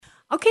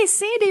Okay,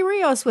 Sandy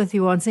Rios with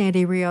you on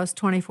Sandy Rios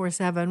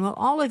 24/7. Well,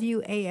 all of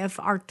you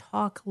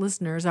AFRTalk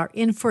listeners are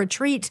in for a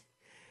treat.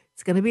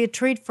 It's going to be a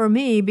treat for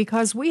me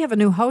because we have a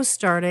new host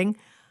starting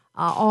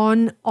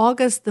on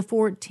August the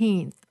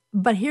 14th.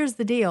 But here's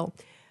the deal.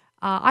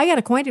 I got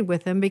acquainted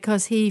with him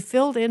because he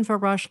filled in for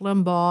Rush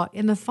Limbaugh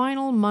in the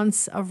final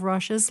months of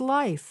Rush's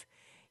life.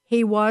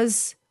 He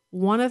was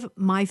one of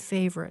my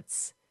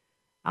favorites.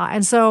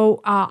 And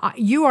so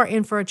you are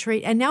in for a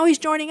treat. And now he's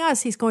joining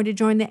us. He's going to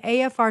join the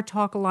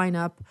AFRTalk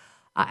lineup,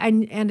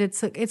 and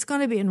it's going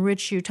to be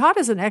enrich you. Todd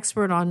is an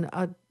expert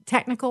on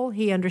technical.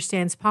 He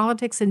understands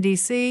politics in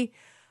D.C.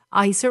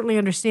 He certainly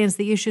understands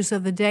the issues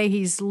of the day.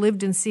 He's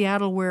lived in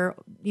Seattle where,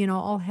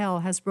 all hell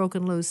has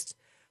broken loose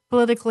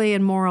politically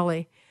and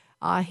morally.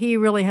 He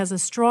really has a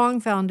strong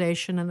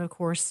foundation, and, of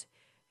course,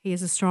 he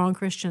is a strong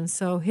Christian.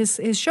 So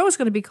his show is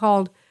going to be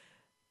called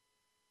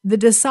The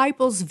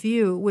Disciples'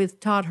 View with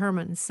Todd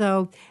Herman.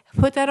 So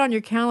put that on your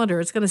calendar.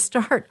 It's going to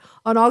start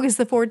on August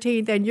the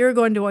 14th, and you're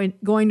going to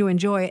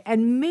enjoy it.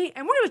 And we're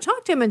going to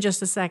talk to him in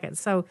just a second,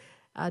 so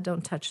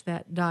don't touch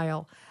that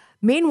dial.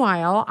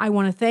 Meanwhile, I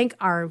want to thank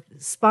our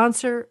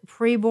sponsor,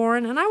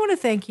 Preborn, and I want to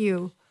thank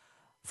you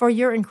for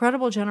your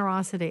incredible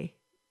generosity.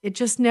 It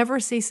just never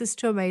ceases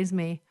to amaze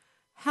me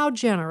how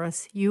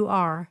generous you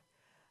are.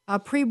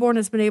 Preborn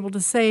has been able to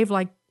save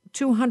like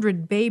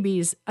 200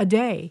 babies a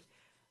day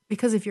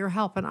because of your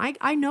help. And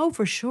I know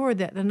for sure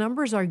that the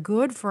numbers are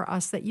good for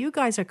us, that you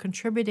guys are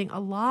contributing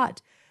a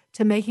lot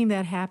to making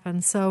that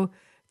happen. So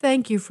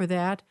thank you for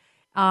that.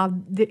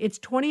 It's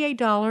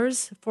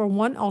 $28 for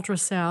one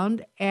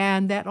ultrasound,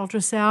 and that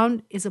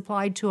ultrasound is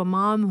applied to a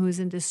mom who's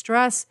in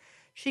distress.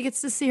 She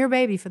gets to see her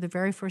baby for the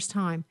very first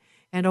time.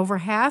 And over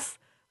half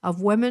of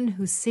women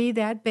who see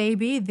that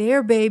baby,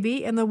 their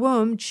baby in the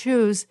womb,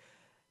 choose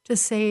to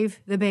save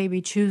the baby,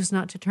 choose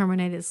not to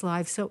terminate its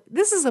life. So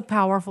this is a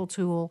powerful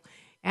tool.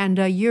 And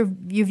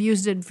you've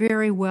used it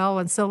very well,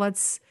 and so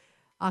let's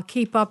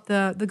keep up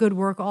the good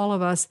work, all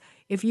of us.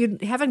 If you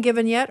haven't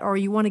given yet or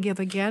you want to give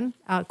again,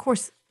 of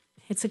course,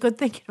 it's a good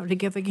thing to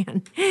give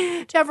again,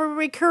 to have a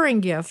recurring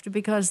gift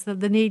because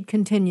the need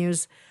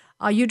continues.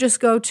 You just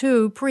go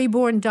to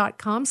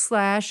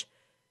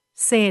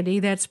preborn.com/Sandy.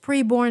 That's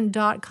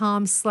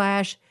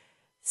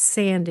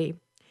preborn.com/Sandy.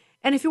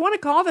 And if you want to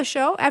call the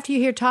show after you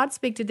hear Todd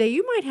speak today,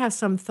 you might have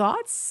some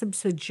thoughts, some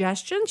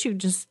suggestions. You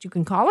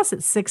can call us at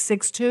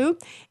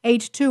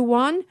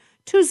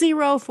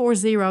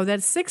 662-821-2040.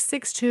 That's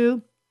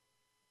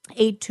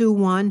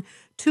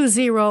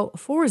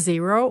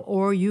 662-821-2040.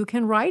 Or you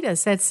can write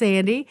us at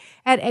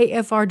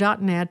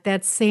sandy@afr.net.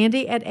 That's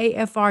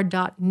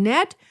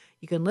sandy@afr.net.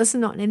 You can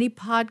listen on any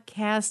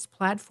podcast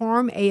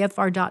platform.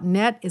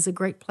 AFR.net is a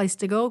great place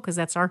to go because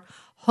that's our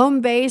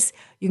home base.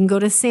 You can go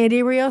to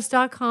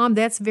sandyrios.com.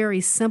 That's very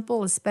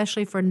simple,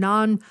 especially for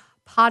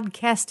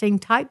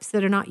non-podcasting types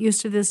that are not used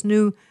to this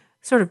new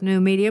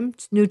medium.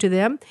 It's new to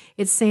them.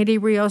 It's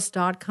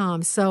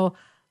sandyrios.com. So,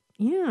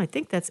 I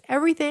think that's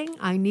everything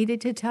I needed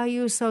to tell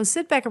you. So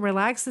sit back and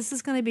relax. This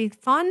is going to be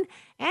fun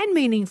and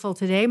meaningful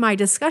today. My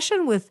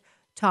discussion with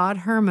Todd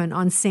Herman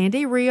on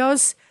Sandy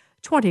Rios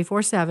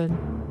 24/7.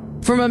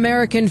 From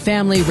American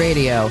Family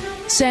Radio,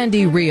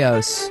 Sandy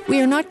Rios.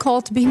 We are not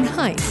called to be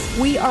nice.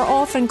 We are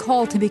often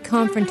called to be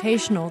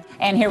confrontational.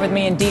 And here with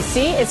me in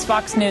D.C. is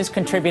Fox News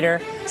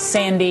contributor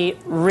Sandy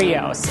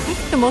Rios. I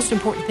think the most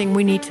important thing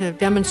we need to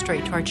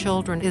demonstrate to our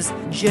children is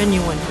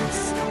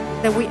genuineness.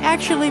 That we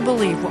actually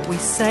believe what we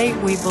say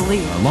we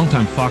believe. Our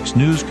longtime Fox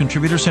News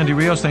contributor, Sandy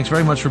Rios, thanks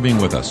very much for being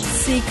with us.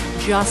 Seek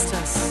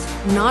justice.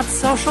 Not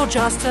social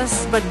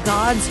justice, but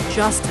God's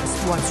justice.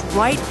 What's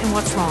right and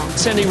what's wrong.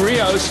 Sandy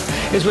Rios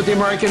is with the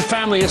American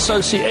Family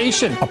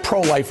Association, a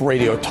pro-life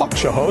radio talk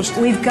show host.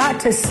 We've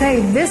got to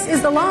say this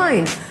is the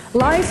line.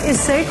 Life is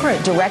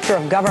sacred. Director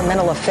of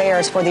Governmental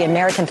Affairs for the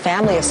American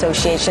Family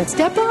Association.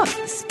 Step up.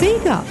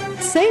 Speak up.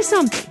 Say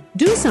something.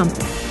 Do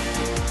something.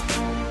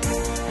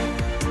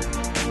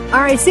 All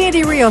right,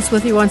 Sandy Rios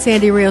with you on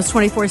Sandy Rios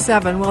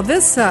 24/7. Well,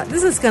 this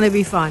is going to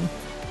be fun.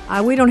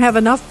 We don't have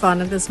enough fun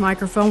at this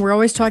microphone. We're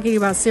always talking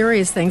about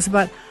serious things,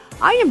 but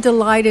I am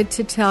delighted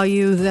to tell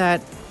you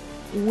that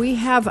we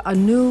have a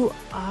new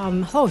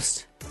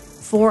host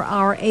for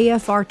our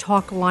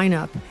AFRTalk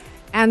lineup.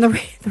 And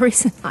the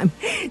reason I'm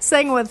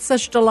saying with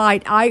such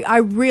delight, I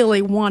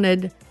really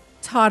wanted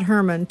Todd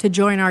Herman to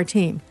join our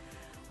team.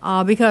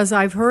 Because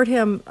I've heard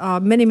him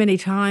many, many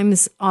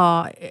times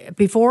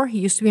before. He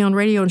used to be on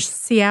radio in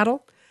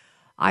Seattle.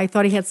 I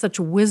thought he had such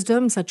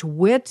wisdom, such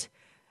wit,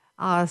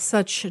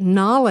 such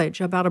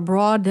knowledge about a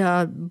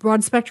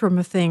broad spectrum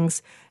of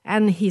things.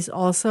 And he's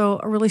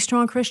also a really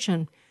strong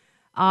Christian.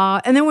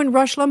 And then when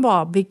Rush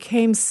Limbaugh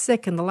became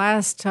sick in the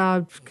last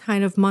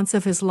kind of months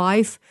of his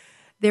life,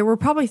 there were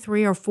probably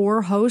 3 or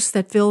 4 hosts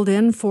that filled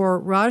in for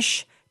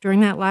Rush during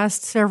that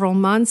last several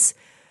months.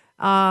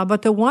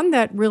 But the one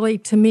that really,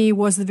 to me,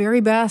 was the very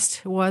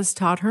best was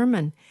Todd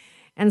Herman.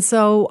 And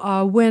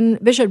so when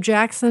Bishop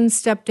Jackson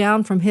stepped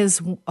down from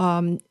his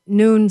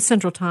noon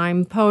Central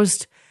Time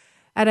post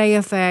at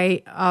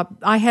AFA.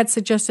 I had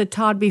suggested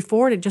Todd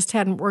before, and it just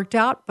hadn't worked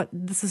out, but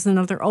this is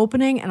another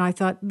opening, and I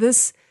thought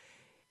this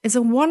is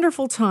a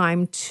wonderful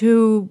time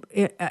to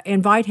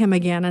invite him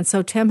again. And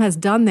so Tim has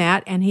done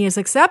that, and he has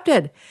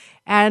accepted.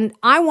 And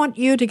I want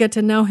you to get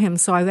to know him.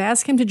 So I've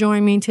asked him to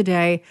join me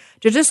today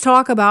to just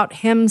talk about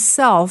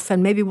himself,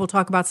 and maybe we'll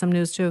talk about some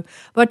news too.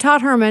 But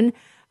Todd Herman,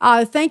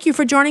 thank you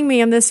for joining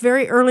me on this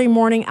very early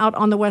morning out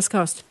on the West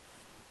Coast.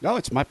 No,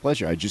 it's my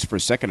pleasure. I just for a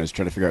second I was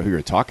trying to figure out who you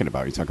were talking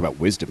about. You talk about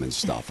wisdom and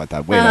stuff. I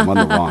thought, wait, I'm on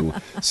the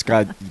wrong.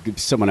 Scott,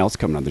 someone else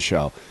coming on the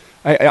show.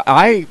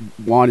 I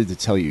wanted to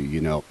tell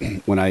you,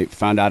 when I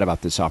found out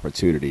about this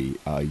opportunity,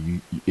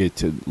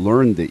 to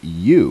learn that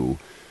you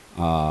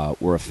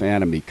were a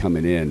fan of me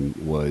coming in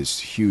was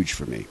huge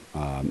for me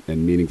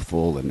and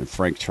meaningful. And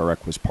Frank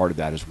Turek was part of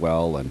that as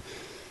well. And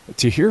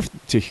to hear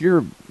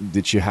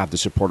that you have the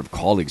support of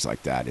colleagues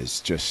like that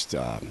is just,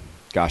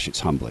 gosh, it's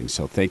humbling.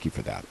 So thank you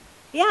for that.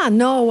 Yeah,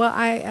 no,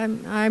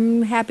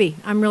 I'm happy.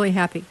 I'm really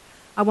happy.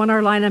 I want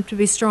our lineup to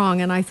be strong,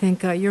 and I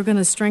think you're going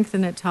to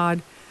strengthen it,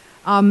 Todd.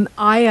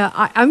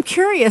 I'm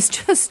curious,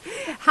 just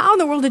how in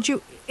the world did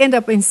you end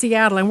up in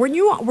Seattle? And were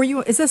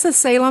you? Is this a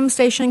Salem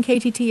station,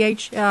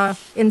 KTTH,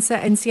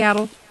 in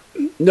Seattle?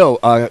 No,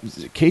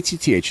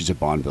 KTTH is a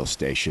Bonneville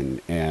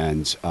station,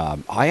 and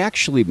I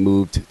actually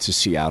moved to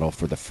Seattle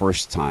for the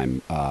first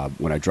time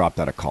when I dropped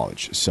out of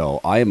college. So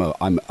I'm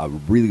a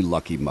really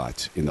lucky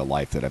mutt in the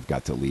life that I've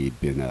got to lead,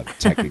 being a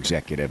tech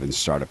executive and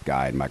startup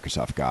guy and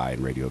Microsoft guy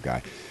and radio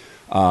guy.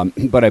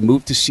 But I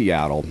moved to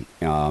Seattle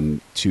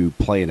to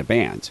play in a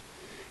band.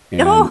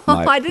 And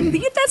I didn't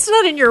think that's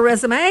not in your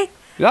resume.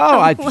 No,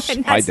 I just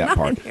hide that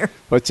part.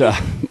 But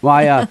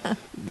my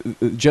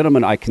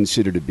gentleman I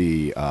consider to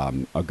be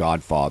a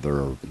godfather,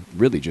 or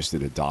really just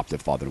an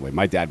adoptive father in a way.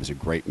 My dad was a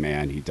great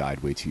man. He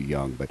died way too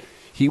young, but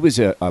he was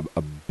a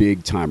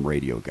big-time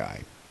radio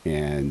guy.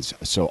 And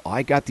so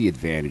I got the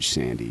advantage,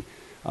 Sandy,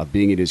 of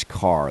being in his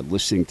car,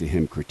 listening to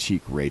him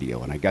critique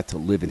radio, and I got to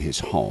live in his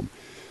home.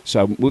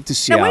 So I moved to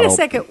Seattle. Now,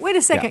 wait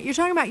a second. Yeah. You're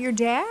talking about your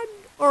dad?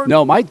 Or?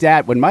 No, my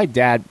dad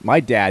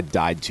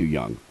died too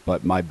young,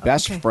 but my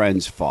best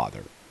friend's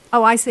father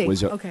I see.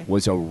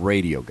 was a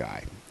radio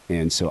guy.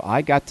 And so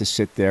I got to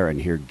sit there and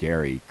hear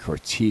Gary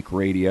critique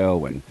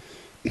radio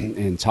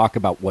and talk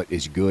about what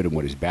is good and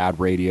what is bad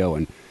radio.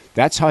 And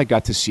that's how I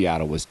got to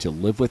Seattle, was to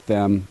live with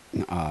them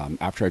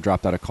after I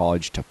dropped out of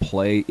college, to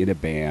play in a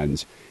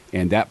band.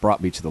 And that brought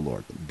me to the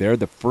Lord. They're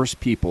the first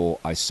people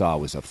I saw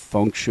was a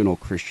functional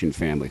Christian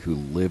family who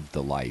lived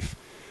the life.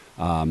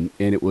 And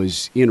it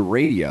was in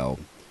radio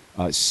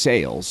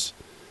sales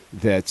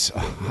that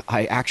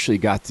I actually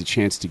got the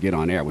chance to get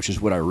on air, which is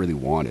what I really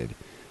wanted,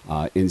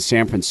 in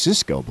San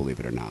Francisco, believe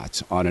it or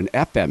not, on an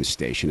FM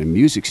station, a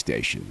music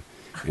station.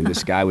 And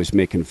this guy was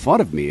making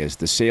fun of me as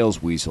the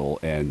sales weasel.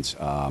 And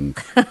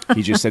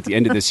he just, at the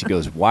end of this, he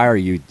goes, "Why are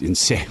you in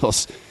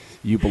sales?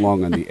 You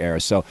belong on the air."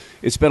 So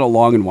it's been a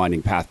long and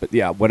winding path. But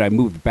yeah, when I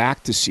moved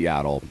back to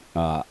Seattle,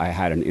 I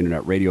had an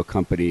internet radio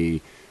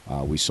company.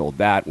 We sold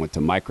that, went to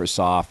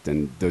Microsoft.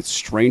 And the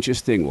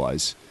strangest thing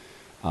was,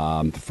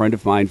 a friend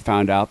of mine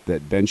found out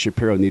that Ben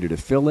Shapiro needed a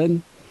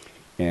fill-in.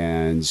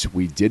 And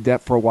we did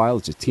that for a while.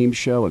 It's a team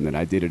show. And then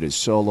I did it as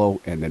solo.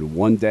 And then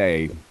one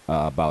day,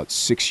 about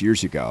 6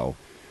 years ago,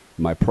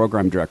 my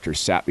program director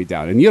sat me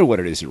down. And you know what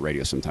it is in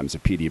radio sometimes. The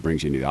PD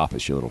brings you into the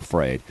office. You're a little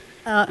afraid.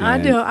 I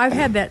do. I've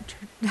had that.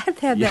 I've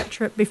had that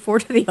trip before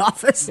to the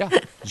office. Yeah.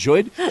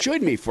 Join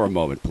me for a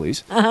moment,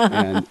 please.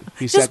 And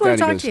he just sat down want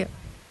to talk and goes, to you.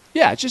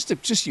 Yeah,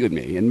 just you and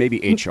me, and maybe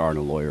HR and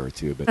a lawyer or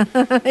two.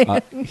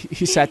 But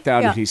he sat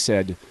down and he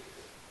said,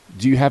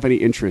 "Do you have any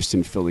interest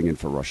in filling in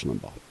for Rush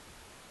Limbaugh?"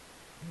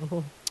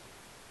 Oh.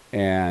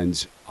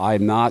 And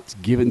I'm not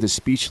given to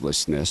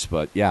speechlessness,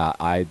 but yeah,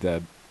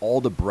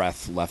 all the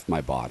breath left my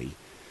body.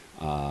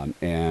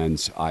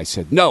 And I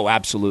said, "No,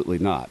 absolutely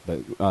not." But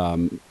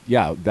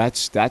yeah,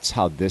 that's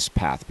how this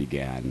path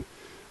began.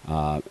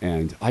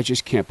 And I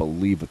just can't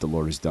believe what the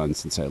Lord has done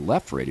since I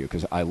left radio,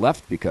 because I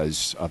left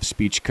because of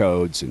speech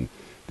codes, and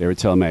they were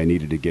telling me I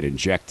needed to get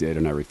injected,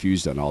 and I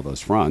refused on all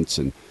those fronts.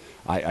 And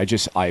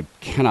I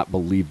cannot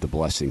believe the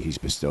blessing he's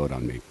bestowed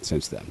on me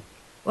since then.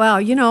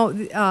 Well,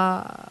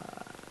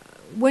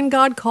 when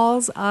God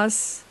calls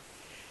us,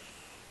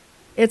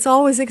 it's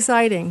always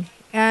exciting.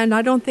 And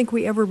I don't think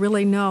we ever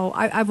really know.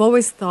 I've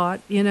always thought,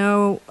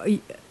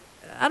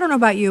 I don't know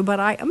about you, but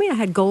I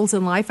had goals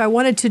in life. I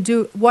wanted to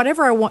do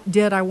whatever I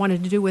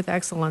wanted to do with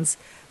excellence.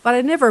 But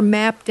I never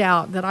mapped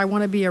out that I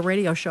want to be a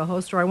radio show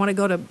host, or I want to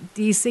go to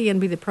D.C. and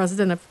be the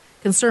president of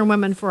Concerned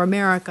Women for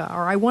America,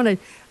 or I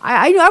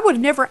would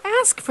never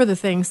ask for the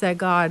things that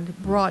God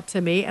brought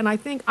to me. And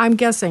I'm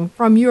guessing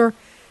from your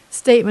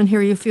statement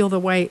here, you feel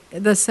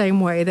the same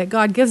way, that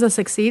God gives us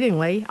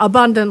exceedingly,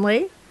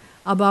 abundantly,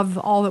 above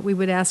all that we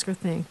would ask or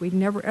think.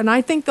 And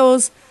I think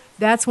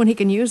that's when he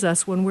can use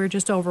us, when we're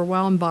just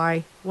overwhelmed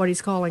by what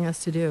he's calling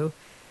us to do.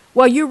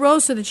 Well, you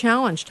rose to the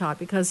challenge, Todd,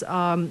 because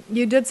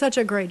you did such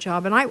a great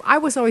job. And I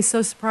was always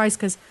so surprised,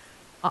 because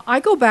I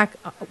go back,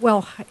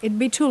 it'd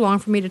be too long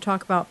for me to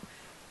talk about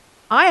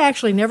I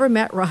actually never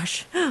met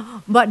Rush,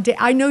 but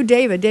I knew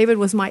David. David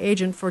was my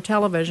agent for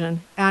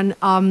television, and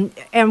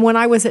when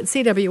I was at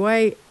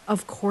CWA,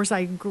 of course,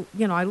 I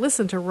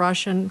listened to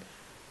Rush and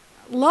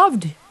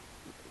loved.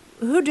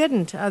 Who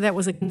didn't? That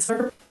was a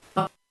conservative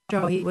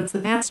show. He was the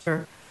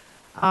master,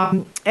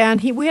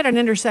 and we had an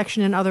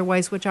intersection in other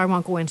ways, which I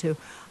won't go into.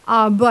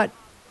 But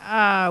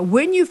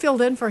when you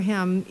filled in for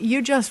him,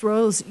 you just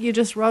rose. You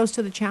just rose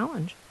to the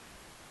challenge.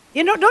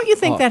 Don't you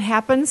think that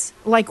happens?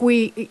 Like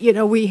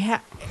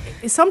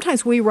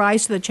sometimes we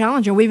rise to the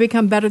challenge and we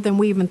become better than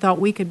we even thought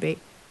we could be.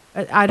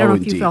 I don't know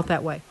if you felt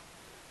that way.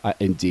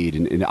 Indeed,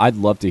 and I'd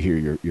love to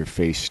hear your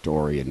faith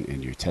story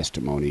and your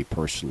testimony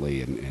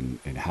personally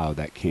and how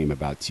that came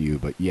about to you.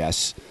 But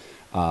yes,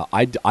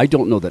 I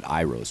don't know that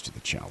I rose to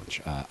the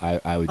challenge.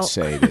 I would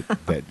say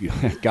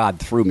that God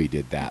through me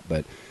did that.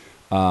 But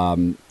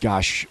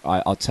gosh,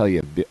 I'll tell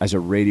you, as a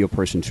radio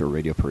person to a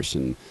radio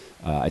person,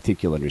 I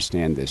think you'll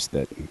understand this,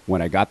 that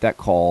when I got that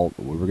call,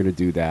 we were going to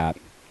do that,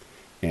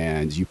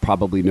 and you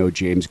probably know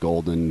James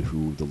Golden,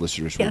 who the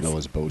listeners will know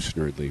as Bo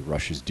Snerdley,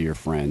 Rush's dear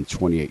friend,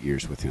 28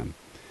 years with him.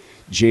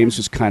 James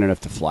was kind enough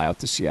to fly out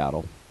to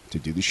Seattle to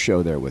do the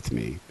show there with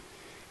me,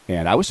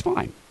 and I was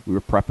fine. We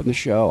were prepping the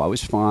show. I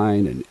was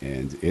fine,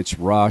 and it's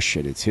Rush,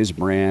 and it's his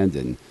brand,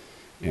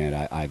 and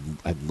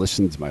I've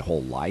listened my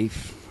whole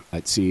life,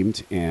 it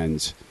seemed,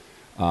 and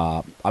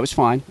I was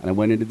fine. And I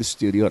went into the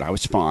studio, and I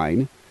was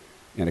fine.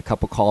 And a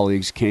couple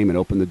colleagues came and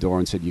opened the door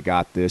and said, "You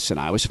got this," and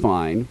I was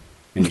fine.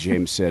 And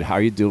James said, "How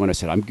are you doing?" I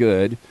said, "I'm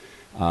good."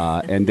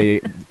 And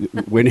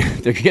when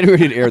they're getting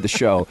ready to air the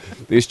show,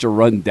 they used to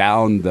run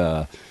down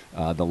the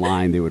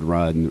line. They would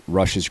run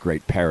Rush's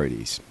great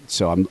parodies.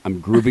 So I'm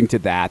grooving to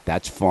that.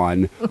 That's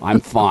fun. I'm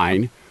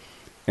fine.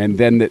 And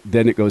then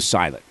it goes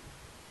silent.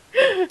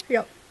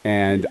 Yep.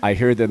 And I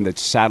hear then the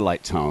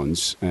satellite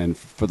tones. And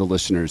for the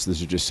listeners,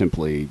 this is just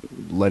simply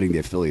letting the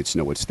affiliates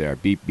know it's there.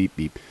 Beep, beep,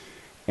 beep.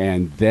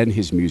 And then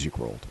his music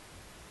rolled.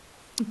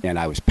 And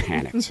I was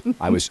panicked.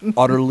 I was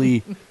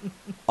utterly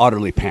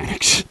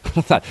panicked.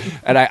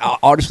 And I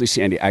honestly,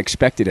 Sandy, I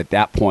expected at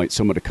that point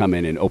someone to come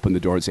in and open the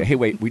door and say, "Hey,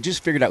 wait, we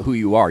just figured out who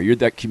you are. You're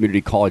that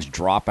community college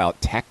dropout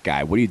tech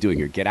guy. What are you doing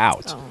here? Get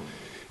out." Oh.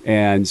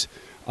 And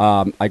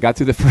I got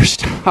through the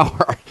first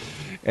hour,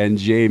 and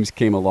James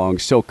came along,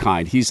 so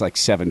kind. He's like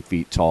 7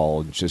 feet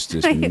tall, just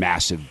this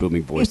massive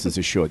booming voice. There's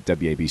a show at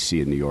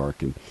WABC in New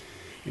York.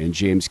 And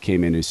James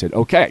came in and said,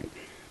 "Okay,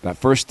 that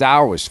first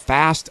hour was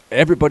fast.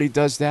 Everybody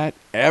does that.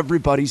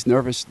 Everybody's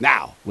nervous.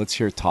 Now, let's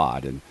hear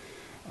Todd." And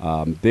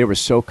they were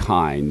so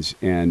kind.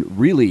 And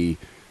really,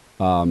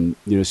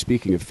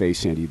 speaking of faith,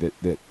 Sandy,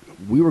 that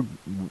we were,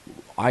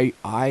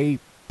 I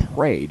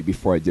prayed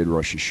before I did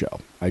Rush's show.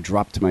 I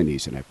dropped to my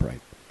knees and I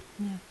prayed.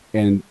 Yeah.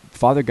 And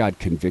Father God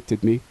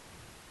convicted me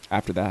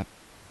after that.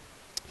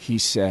 He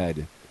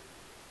said,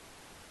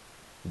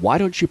 "Why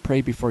don't you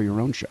pray before your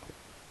own show?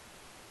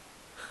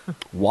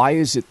 Why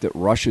is it that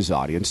Rush's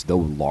audience, though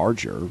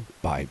larger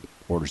by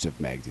orders of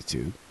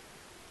magnitude,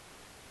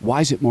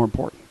 why is it more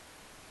important?"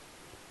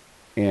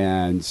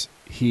 And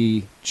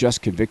he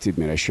just convicted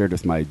me, and I shared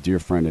with my dear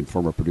friend and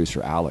former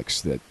producer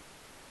Alex that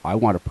I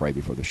want to pray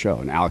before the show.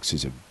 And Alex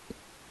is a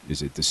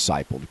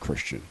discipled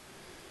Christian.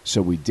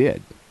 So we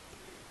did.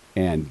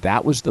 And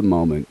that was the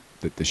moment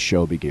that the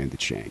show began to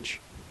change.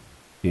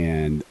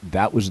 And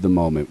that was the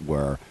moment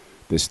where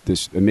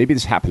this and maybe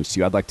this happens to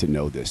you. I'd like to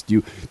know this.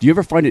 Do you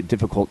ever find it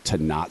difficult to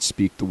not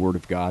speak the word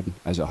of God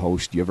as a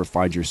host? Do you ever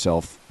find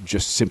yourself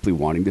just simply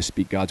wanting to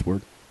speak God's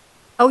word?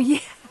 Oh,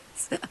 yes.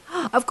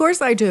 Of course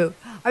I do.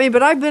 I mean,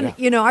 but I've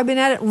been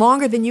at it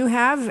longer than you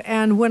have.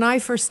 And when I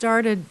first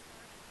started,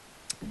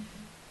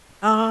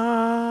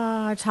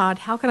 Todd,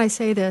 how can I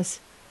say this?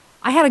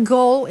 I had a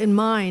goal in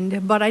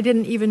mind, but I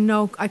didn't even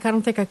know. I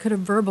don't think I could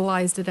have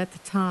verbalized it at the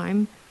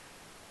time.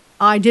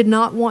 I did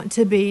not want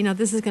to be, now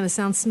this is going to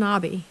sound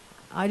snobby,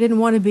 I didn't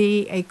want to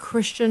be a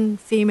Christian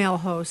female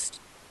host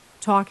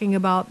talking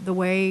about the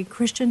way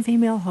Christian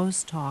female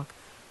hosts talk.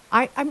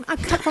 I'm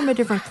cut from a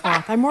different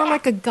cloth. I'm more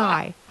like a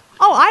guy.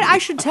 Oh, I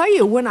should tell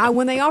you,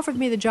 when they offered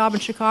me the job in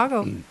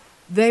Chicago,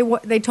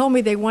 they told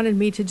me they wanted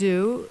me to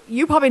do,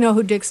 you probably know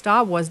who Dick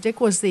Staub was. Dick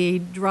was the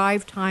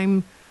drive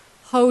time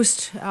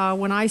host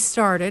when I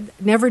started,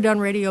 never done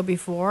radio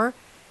before.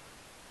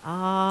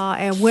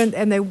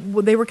 And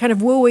they were kind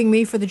of wooing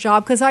me for the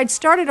job because I'd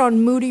started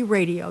on Moody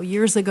Radio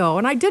years ago,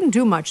 and I didn't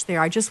do much there.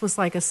 I just was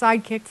like a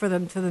sidekick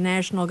to the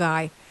national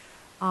guy.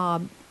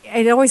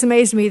 It always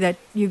amazed me that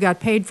you got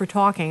paid for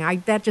talking.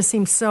 That just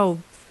seems so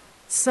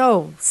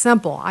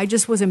simple. I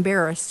just was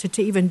embarrassed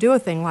to even do a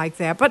thing like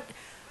that. But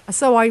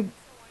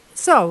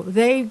so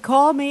they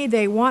called me.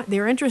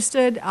 They're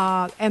interested,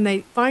 and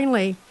they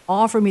finally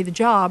offer me the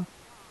job.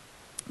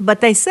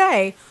 But they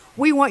say,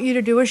 "We want you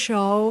to do a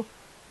show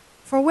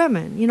for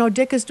women. You know,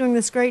 Dick is doing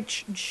this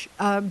great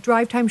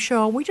drive time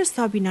show. We just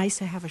thought it'd be nice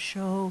to have a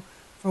show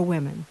for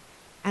women."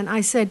 And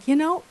I said,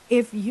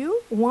 if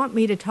you want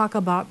me to talk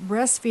about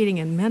breastfeeding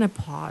and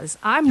menopause,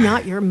 I'm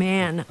not your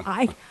man.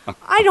 I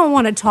don't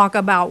want to talk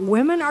about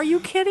women. Are you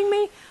kidding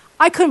me?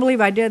 I couldn't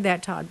believe I did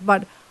that, Todd.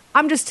 But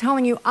I'm just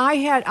telling you,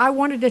 I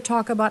wanted to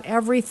talk about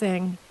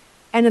everything,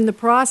 and in the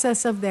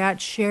process of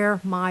that, share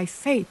my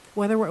faith,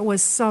 whether it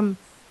was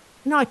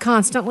not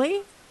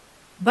constantly,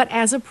 but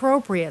as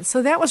appropriate.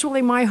 So that was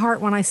really my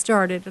heart when I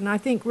started, and I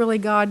think really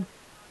God.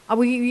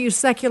 We used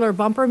secular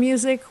bumper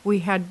music. We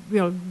had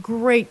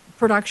great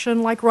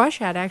production, like Rush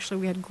had.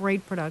 Actually, we had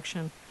great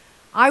production.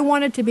 I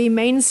wanted to be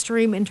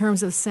mainstream in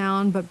terms of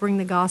sound, but bring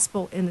the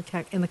gospel in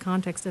the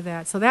context of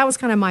that. So that was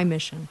kind of my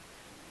mission.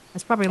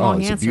 That's probably a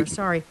long answer.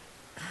 Sorry.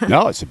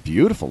 No, it's a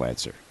beautiful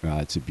answer.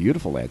 It's a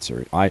beautiful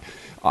answer.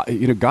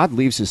 God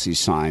leaves us these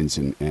signs,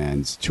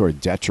 and to our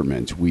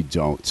detriment, we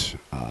don't.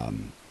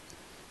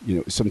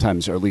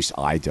 Sometimes, or at least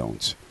I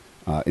don't.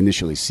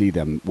 Initially see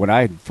them. When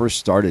I first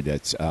started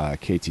at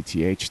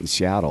KTTH in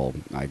Seattle,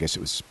 I guess it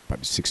was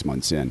probably 6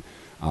 months in,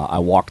 I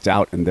walked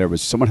out and there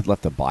was someone had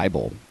left a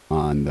Bible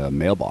on the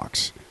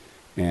mailbox,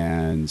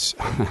 and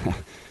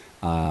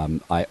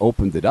I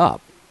opened it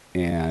up,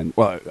 and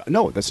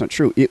no, that's not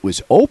true. It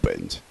was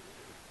opened,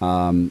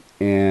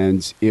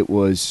 and it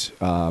was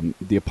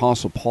the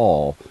Apostle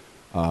Paul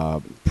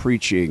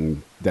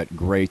preaching that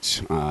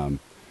great.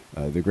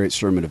 The great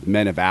sermon of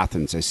Men of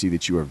Athens. I see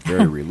that you are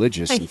very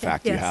religious. In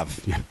fact,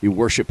 yes. you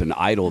worship an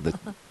idol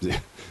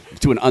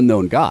to an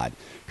unknown God,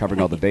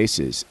 covering all the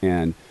bases.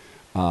 And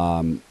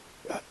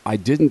I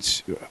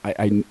did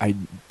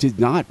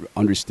not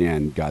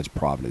understand God's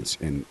providence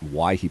and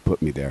why He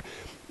put me there.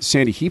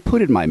 Sandy, He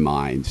put in my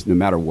mind, no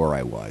matter where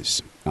I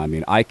was. I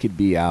mean, I could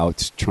be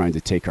out trying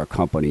to take our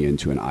company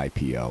into an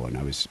IPO, and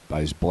I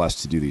was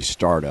blessed to do these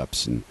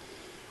startups and.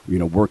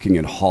 Working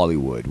in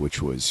Hollywood,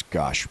 which was,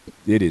 gosh,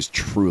 it is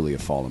truly a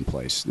fallen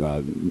place.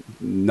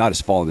 Not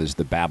as fallen as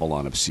the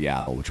Babylon of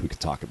Seattle, which we could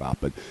talk about,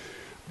 but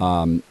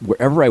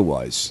wherever I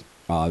was,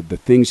 the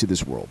things of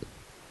this world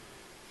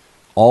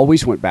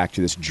always went back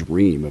to this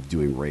dream of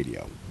doing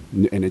radio.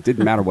 And it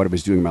didn't matter what I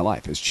was doing in my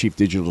life. As chief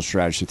digital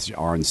strategist at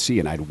RNC,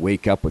 and I'd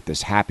wake up with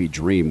this happy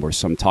dream where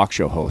some talk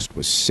show host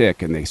was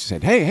sick, and they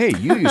said, hey,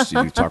 you used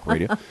to do talk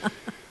radio.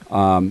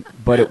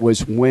 But it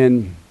was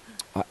when...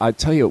 I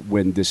tell you,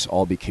 when this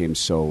all became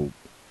so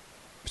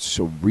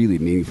really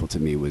meaningful to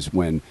me was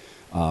when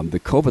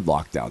the COVID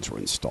lockdowns were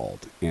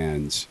installed,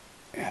 and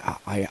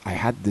I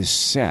had this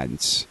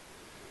sense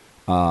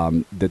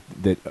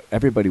that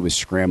everybody was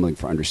scrambling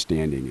for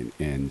understanding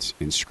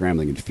and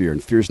scrambling in fear,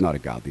 and fear is not a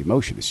godly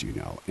emotion, as you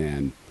know.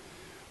 And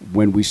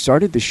when we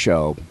started the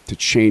show to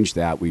change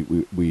that,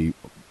 we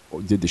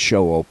did the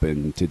show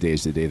open. Today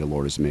is the day the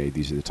Lord has made.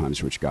 These are the times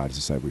for which God has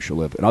decided we shall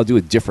live. And I'll do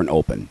a different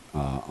open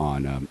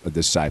on a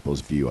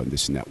disciple's view on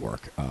this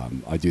network.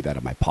 I do that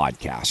on my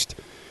podcast.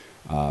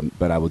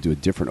 But I will do a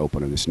different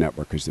open on this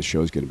network because the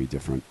show is going to be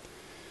different.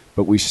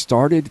 But we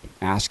started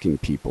asking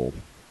people,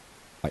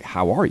 like,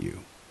 how are you?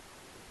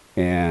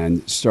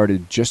 And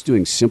started just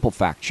doing simple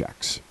fact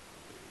checks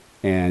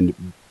and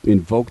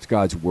invoked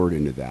God's word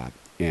into that.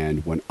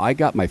 And when I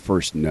got my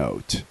first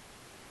note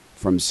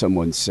from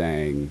someone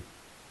saying,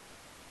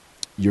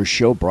 your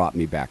show brought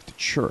me back to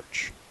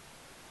church.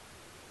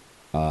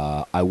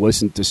 I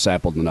wasn't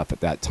discipled enough at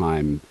that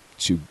time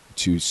to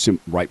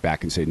write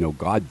back and say, no,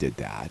 God did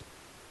that.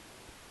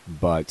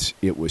 But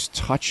it was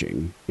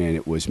touching, and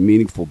it was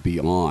meaningful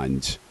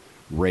beyond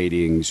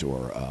ratings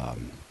or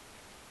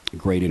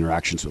great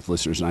interactions with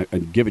listeners.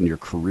 And given your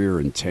career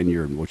and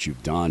tenure and what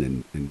you've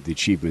done and the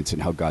achievements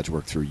and how God's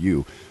worked through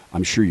you,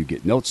 I'm sure you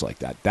get notes like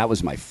that. That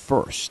was my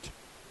first.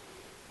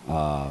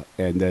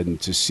 And then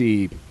to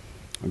see...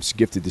 I'm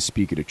gifted to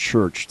speak at a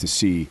church, to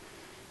see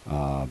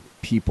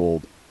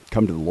people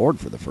come to the Lord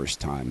for the first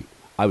time.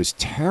 I was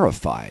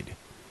terrified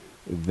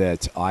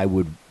that I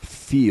would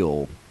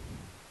feel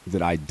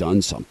that I'd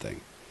done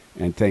something.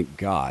 And thank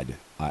God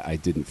I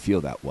didn't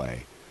feel that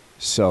way.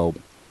 So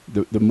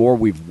the more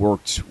we've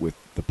worked with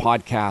the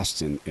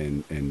podcast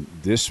and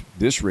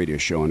this radio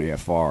show on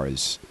AFR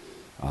is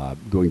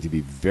going to be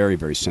very,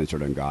 very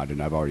centered on God.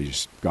 And I've already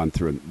just gone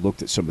through and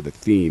looked at some of the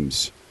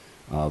themes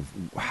of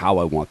how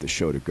I want the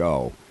show to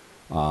go.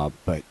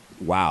 But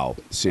wow,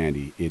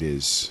 Sandy, it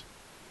is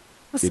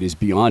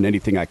beyond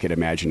anything I could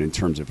imagine in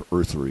terms of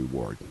earthly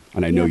reward.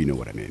 And I know you know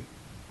what I mean.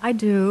 I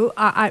do.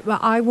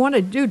 I want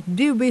to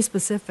do be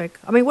specific.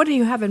 I mean, what do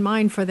you have in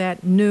mind for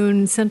that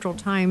noon Central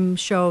Time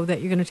show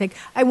that you're going to take?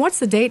 And what's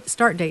the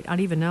start date? I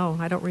don't even know.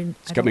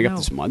 It's coming up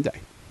this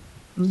Monday.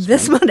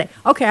 This Monday.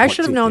 Okay, I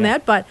should have known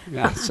that, but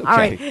yeah, it's okay. All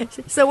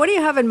right. So what do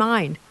you have in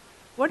mind?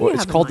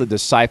 It's called The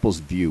Disciple's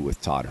View with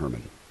Todd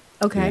Herman.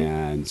 Okay.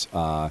 And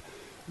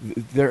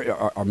there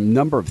are a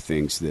number of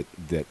things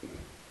that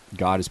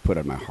God has put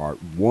on my heart.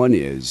 One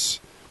is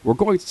we're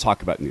going to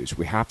talk about news.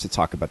 We have to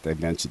talk about the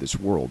events of this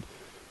world.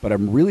 But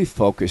I'm really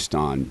focused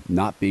on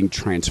not being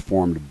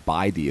transformed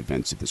by the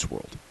events of this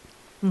world.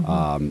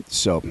 Mm-hmm.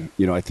 So,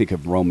 I think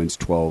of Romans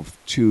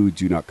 12:2,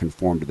 do not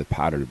conform to the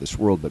pattern of this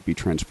world, but be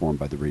transformed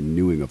by the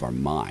renewing of our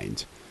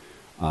mind.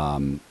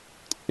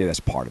 That's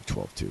part of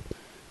 12:2.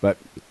 But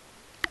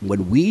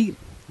when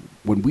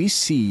we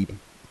see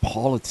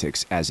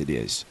politics as it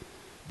is,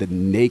 the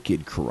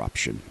naked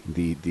corruption,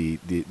 the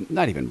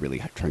not even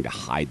really trying to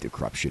hide the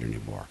corruption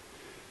anymore,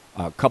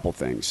 A couple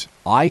things.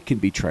 I can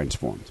be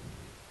transformed.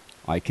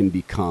 I can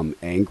become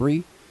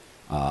angry.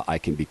 I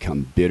can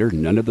become bitter.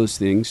 None of those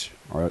things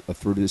are a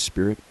fruit of the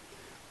Spirit.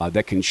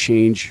 That can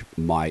change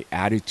my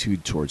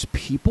attitude towards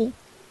people.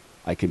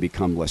 I can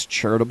become less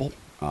charitable,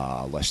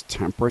 less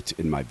temperate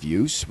in my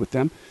views with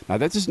them. Now,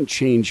 that doesn't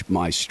change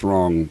my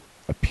strong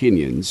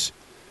opinions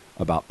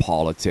about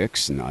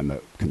politics, and I'm a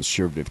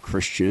conservative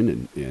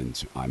Christian,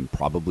 and I'm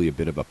probably a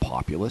bit of a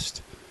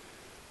populist.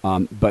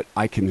 But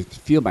I can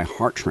feel my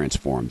heart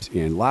transformed.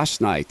 And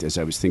last night, as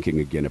I was thinking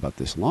again about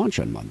this launch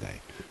on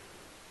Monday,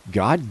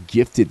 God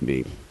gifted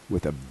me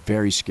with a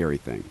very scary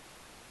thing.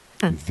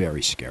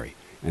 Very scary.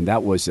 And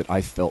that was that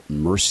I felt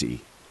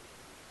mercy.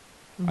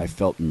 I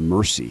felt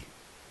mercy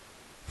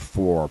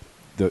for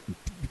the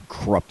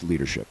corrupt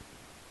leadership.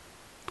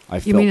 I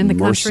felt mean in the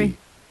mercy. country?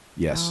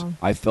 Yes. Oh.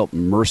 I felt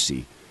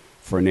mercy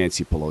for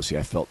Nancy Pelosi.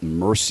 I felt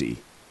mercy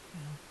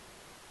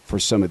for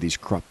some of these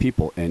corrupt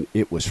people. And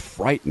it was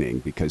frightening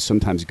because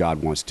sometimes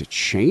God wants to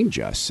change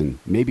us. And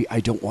maybe I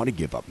don't want to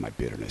give up my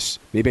bitterness.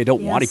 Maybe I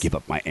don't want to give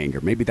up my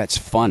anger. Maybe that's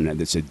fun and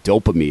it's a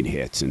dopamine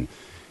hit. And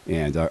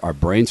our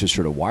brains are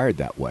sort of wired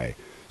that way.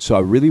 So I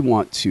really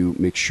want to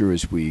make sure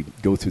as we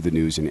go through the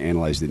news and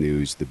analyze the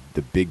news,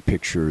 the big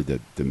picture, the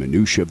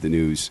minutia of the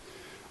news,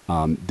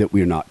 that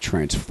we are not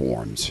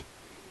transformed.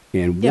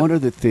 And one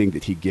other thing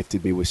that he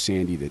gifted me with,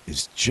 Sandy, that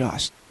is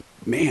just,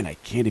 man, I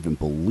can't even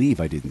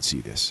believe I didn't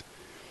see this.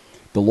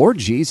 The Lord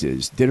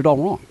Jesus did it all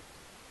wrong.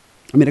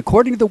 I mean,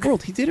 according to the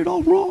world, he did it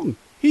all wrong.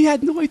 He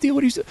had no idea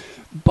what he's doing.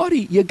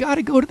 Buddy, you got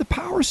to go to the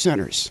power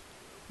centers.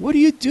 What are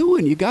you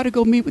doing? You got to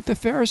go meet with the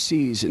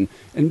Pharisees and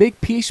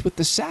make peace with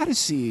the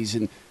Sadducees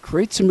and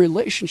create some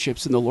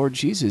relationships. And the Lord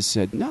Jesus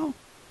said, no,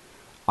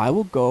 I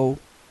will go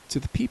to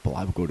the people.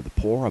 I will go to the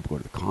poor. I will go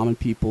to the common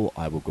people.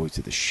 I will go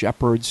to the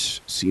shepherds,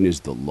 seen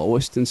as the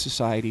lowest in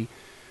society.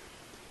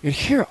 And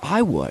here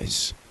I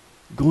was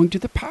going to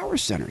the power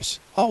centers.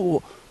 Oh,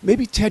 well,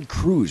 maybe Ted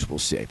Cruz will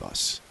save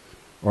us.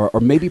 Or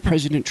maybe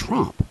President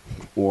Trump.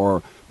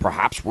 Or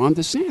perhaps Ron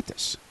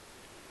DeSantis.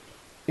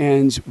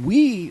 And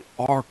we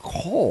are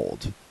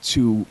called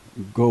to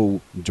go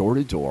door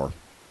to door,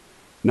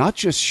 not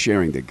just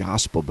sharing the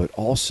gospel, but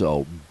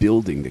also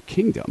building the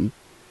kingdom.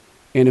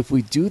 And if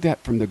we do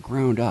that from the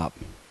ground up,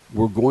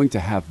 we're going to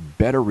have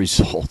better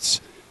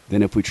results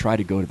than if we try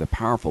to go to the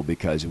powerful,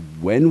 because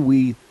when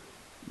we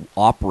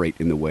operate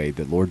in the way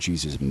that Lord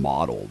Jesus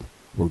modeled,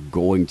 we're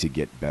going to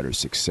get better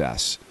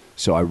success.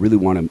 So I really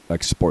want to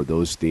explore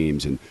those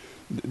themes. And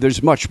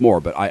there's much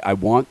more, but I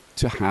want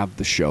to have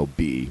the show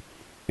be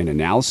an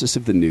analysis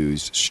of the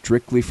news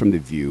strictly from the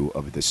view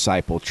of a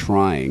disciple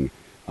trying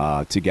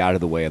to get out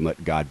of the way and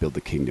let God build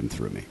the kingdom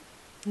through me.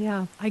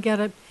 Yeah, I get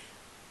it.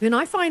 And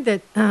I find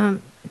that,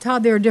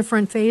 Todd, there are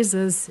different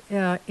phases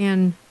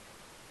in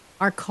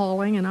our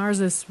calling, and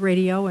ours is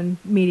radio and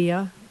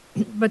media.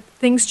 But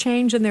things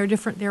change, and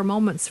there are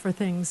moments for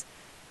things.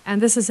 And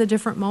this is a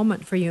different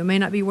moment for you. It may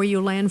not be where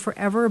you land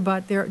forever,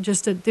 but there's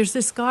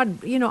this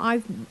God,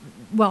 I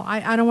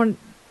don't want,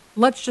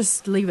 let's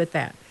just leave it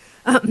that.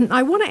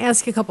 I want to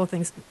ask you a couple of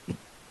things.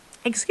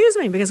 Excuse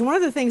me, because one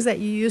of the things that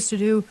you used to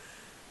do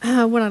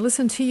when I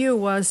listened to you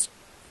was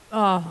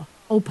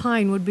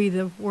opine would be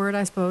the word,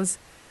 I suppose,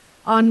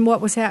 on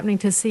what was happening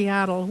to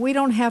Seattle. We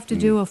don't have to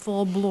do a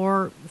full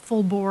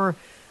bore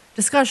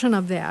discussion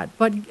of that,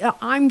 but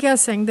I'm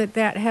guessing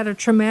that had a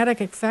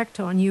traumatic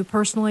effect on you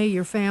personally,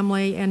 your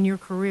family, and your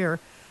career.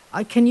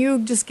 Can you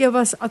just give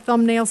us a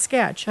thumbnail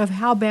sketch of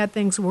how bad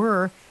things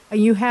were?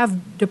 You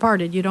have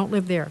departed. You don't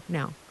live there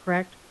now,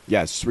 correct?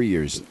 Yeah, it's 3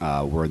 years.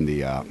 We're in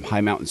the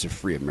high mountains of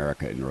free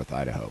America in North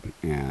Idaho,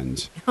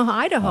 and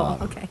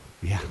Idaho. Okay.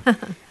 Yeah,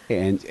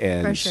 and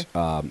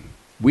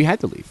we had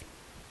to leave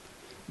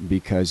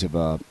because of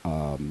a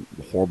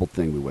horrible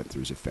thing we went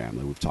through as a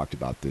family. We've talked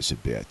about this a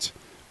bit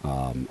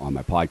on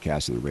my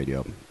podcast and the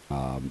radio.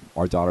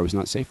 Our daughter was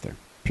not safe there.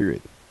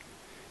 Period.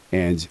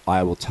 And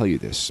I will tell you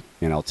this,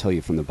 and I'll tell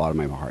you from the bottom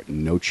of my heart: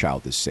 no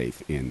child is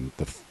safe in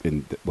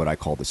what I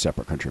call the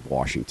separate country of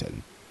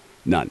Washington.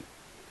 None.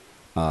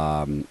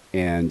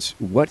 And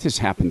what has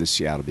happened to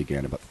Seattle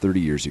began about 30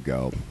 years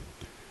ago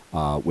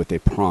with a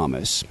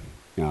promise,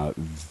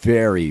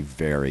 very,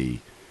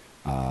 very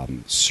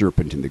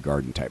serpent in the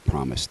garden type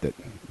promise, that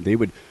they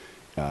would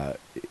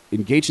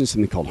engage in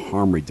something called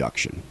harm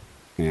reduction,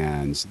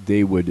 and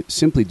they would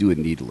simply do a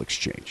needle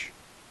exchange.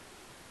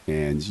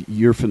 And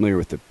you're familiar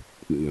with the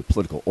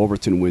political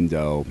Overton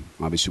window.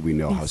 Obviously, we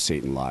know how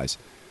Satan lies.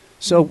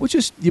 So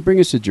you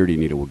bring us a dirty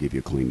needle, we'll give you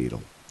a clean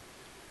needle.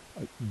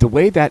 The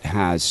way that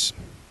has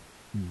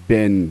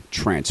been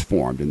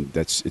transformed, and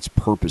it's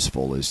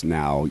purposeful, is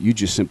now you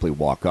just simply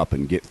walk up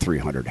and get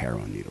 300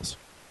 heroin needles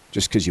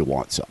just because you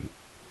want something.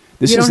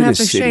 You don't have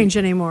to exchange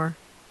anymore.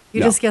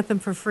 You just get them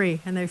for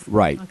free, and they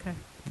right. Okay.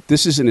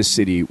 This is in a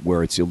city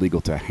where it's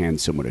illegal to hand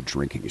someone a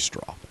drinking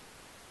straw.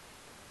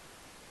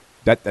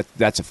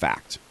 That's a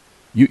fact.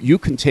 You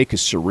can take a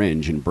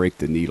syringe and break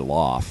the needle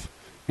off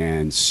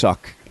and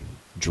suck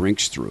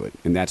drinks through it,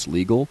 and that's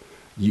legal.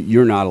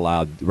 You're not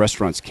allowed.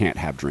 Restaurants can't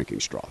have drinking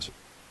straws.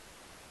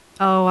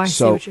 Oh, I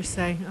see what you're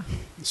saying.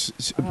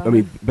 I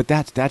mean, but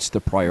that's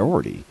the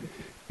priority.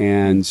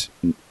 And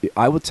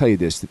I will tell you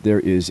this, that there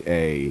is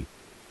a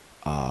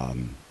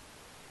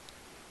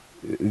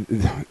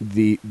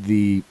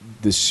the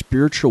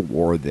spiritual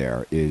war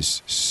there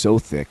is so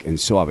thick and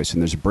so obvious,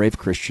 and there's brave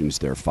Christians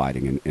there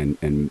fighting,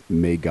 and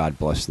may God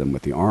bless them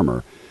with the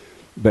armor.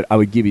 But I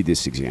would give you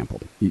this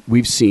example.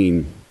 We've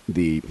seen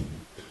the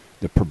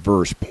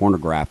perverse,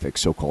 pornographic,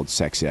 so-called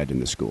sex ed in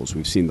the schools.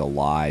 We've seen the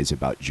lies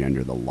about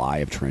gender, the lie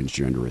of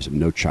transgenderism.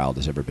 No child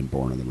has ever been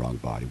born in the wrong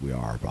body. We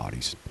are our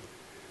bodies.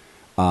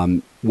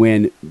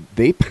 When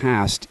they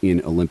passed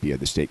in Olympia,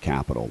 the state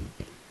capital,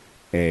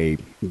 the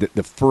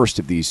first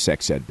of these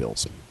sex ed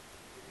bills,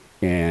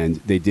 and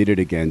they did it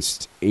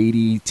against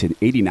 80 to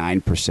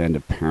 89%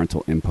 of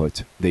parental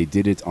input. They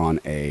did it on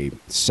a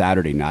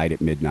Saturday night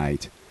at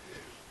midnight.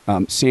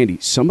 Sandy,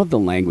 some of the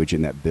language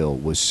in that bill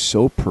was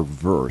so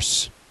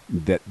perverse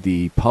that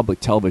the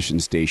public television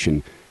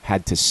station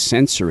had to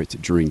censor it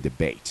during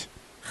debate.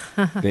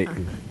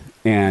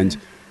 And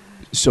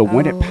so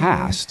when it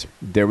passed,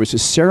 there was a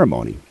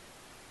ceremony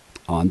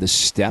on the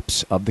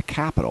steps of the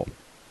Capitol.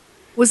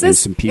 Was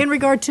this in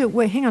regard to,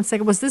 wait, hang on a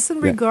second, was this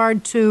in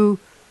regard to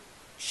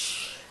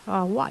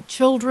what?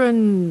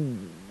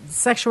 Children,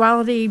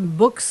 sexuality,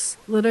 books,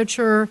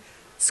 literature,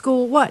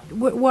 school? What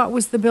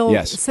was the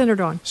bill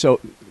centered on? So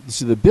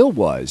the bill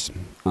was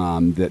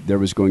that there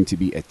was going to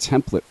be a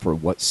template for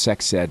what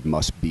sex ed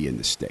must be in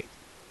the state.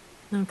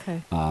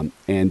 Okay.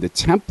 And the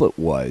template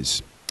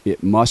was,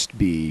 it must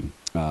be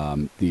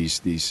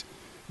these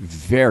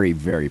very,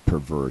 very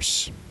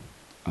perverse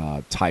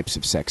types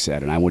of sex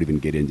ed. And I won't even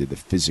get into the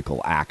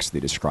physical acts they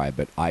describe,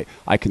 but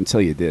I can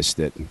tell you this,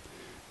 that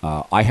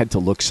I had to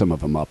look some of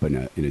them up in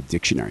a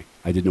dictionary.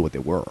 I didn't know what they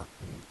were.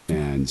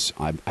 And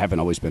I haven't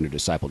always been a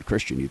discipled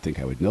Christian. You'd think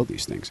I would know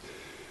these things.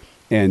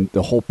 And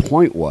the whole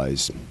point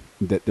was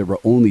that there were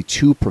only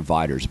two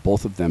providers,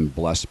 both of them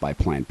blessed by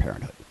Planned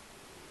Parenthood,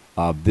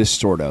 of this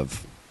sort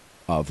of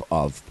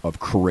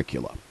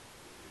curricula.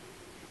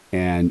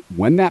 And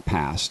when that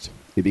passed,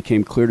 it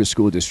became clear to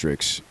school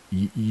districts,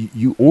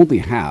 you only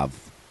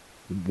have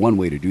one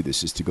way to do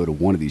this, is to go to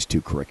one of these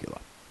two curricula.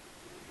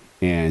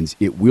 And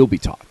it will be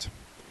taught.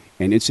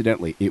 And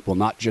incidentally, it will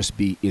not just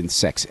be in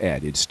sex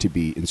ed. It's to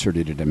be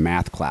inserted into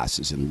math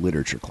classes and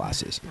literature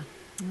classes.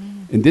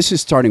 And this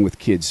is starting with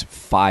kids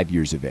 5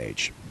 years of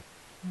age.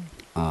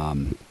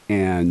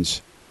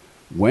 And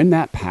when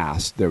that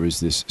passed, there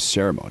was this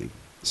ceremony,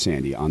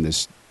 Sandy, on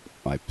this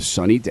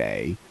sunny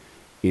day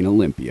in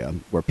Olympia,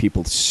 where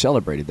people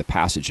celebrated the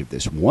passage of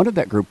this. One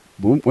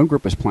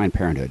group was Planned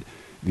Parenthood.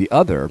 The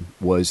other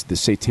was the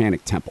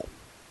Satanic Temple.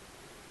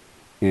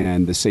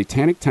 And the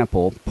Satanic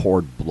Temple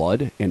poured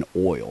blood and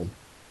oil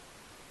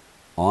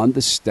on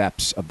the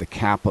steps of the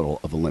Capitol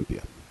of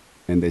Olympia.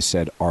 And they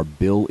said, our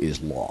bill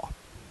is law.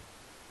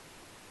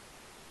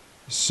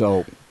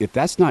 So if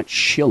that's not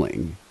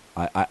chilling,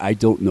 I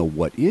don't know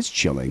what is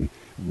chilling.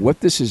 What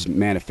this is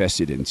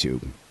manifested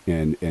into,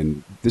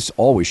 and this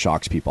always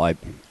shocks people.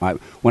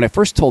 When I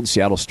first told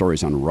Seattle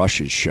Stories on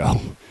Rush's show,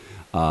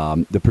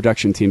 the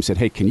production team said,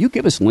 hey, can you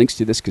give us links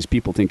to this because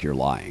people think you're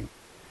lying?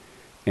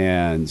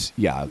 And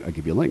yeah, I'll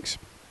give you links.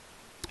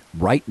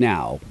 Right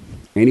now,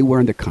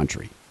 anywhere in the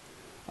country,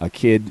 a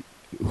kid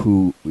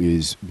who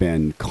has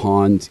been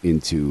conned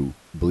into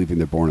believing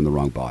they're born in the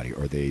wrong body,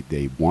 or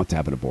they want to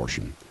have an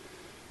abortion,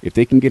 if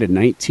they can get a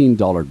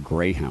 $19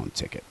 Greyhound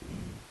ticket,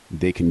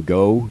 they can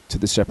go to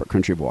the separate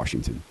country of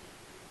Washington.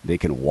 They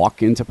can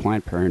walk into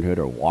Planned Parenthood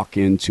or walk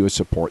into a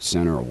support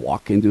center or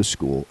walk into a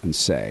school and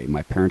say,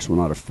 my parents will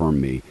not affirm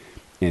me,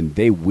 and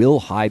they will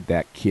hide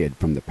that kid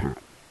from the parent.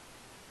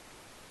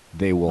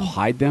 They will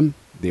hide them.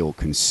 They will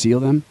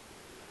conceal them.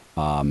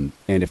 And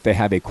if they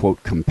have a,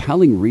 quote,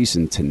 compelling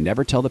reason to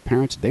never tell the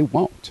parents, they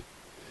won't.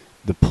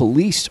 The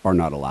police are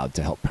not allowed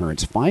to help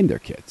parents find their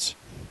kids.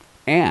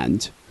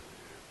 And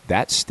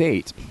that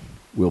state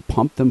will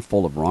pump them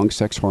full of wrong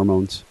sex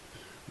hormones,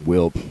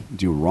 will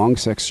do wrong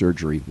sex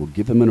surgery, will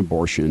give them an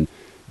abortion.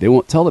 They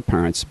won't tell the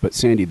parents, but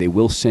Sandy, they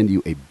will send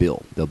you a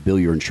bill. They'll bill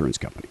your insurance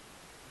company.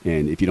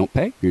 And if you don't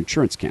pay, your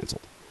insurance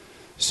canceled.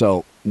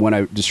 So when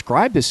I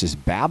describe this as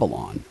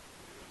Babylon,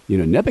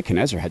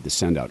 Nebuchadnezzar had to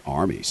send out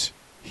armies.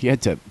 He had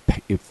to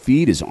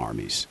feed his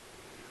armies.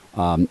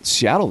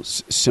 Seattle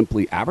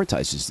simply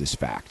advertises this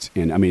fact.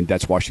 And I mean,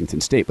 that's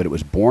Washington State, but it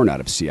was born out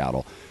of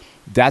Seattle.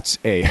 That's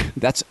a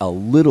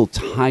little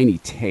tiny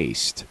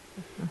taste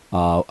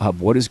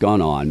of what has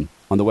gone on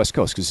the West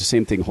Coast, because the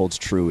same thing holds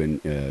true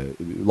in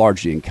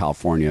largely in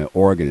California.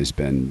 Oregon has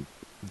been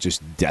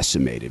just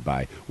decimated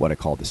by what I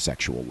call the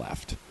sexual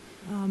left.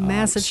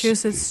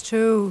 Massachusetts,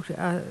 too.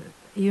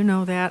 You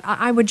know that.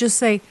 I would just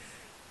say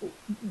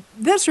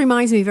this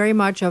reminds me very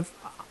much of,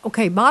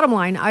 okay, bottom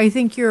line, I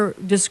think you're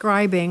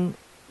describing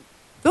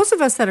those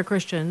of us that are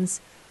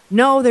Christians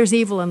know there's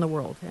evil in the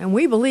world, and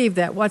we believe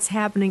that what's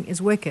happening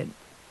is wicked.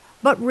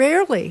 But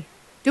rarely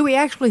do we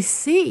actually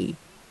see,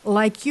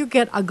 like you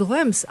get a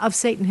glimpse of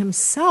Satan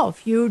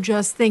himself. You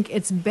just think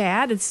it's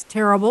bad, it's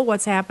terrible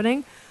what's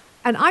happening.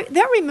 And that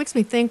really makes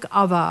me think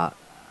of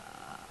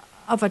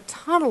of a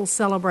tunnel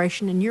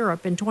celebration in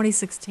Europe in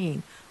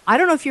 2016. I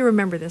don't know if you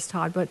remember this,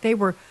 Todd, but they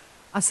were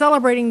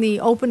celebrating the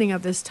opening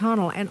of this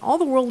tunnel, and all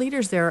the world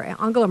leaders there.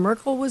 Angela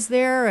Merkel was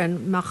there,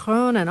 and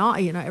Macron, and all,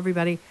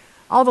 everybody,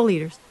 all the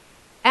leaders.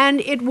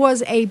 And it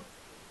was an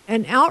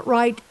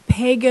outright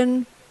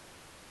pagan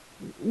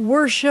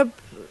worship.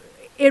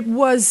 It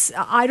was,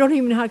 I don't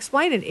even know how to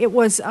explain it. It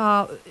was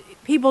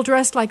people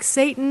dressed like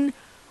Satan.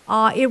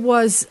 It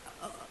was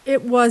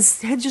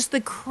just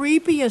the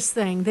creepiest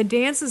thing. The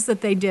dances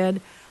that they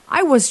did,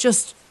 I was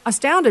just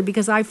astounded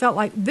because I felt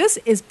like this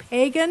is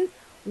pagan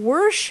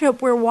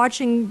worship. We're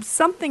watching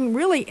something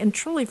really and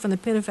truly from the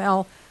pit of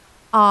hell.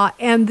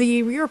 And the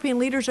European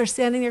leaders are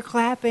standing there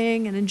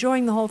clapping and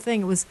enjoying the whole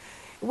thing.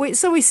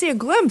 So we see a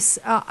glimpse.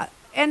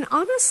 And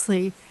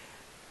honestly,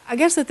 I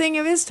guess the thing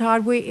is,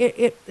 Todd,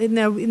 in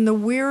the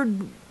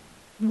weird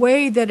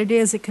way that it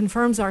is, it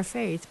confirms our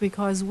faith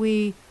because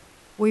we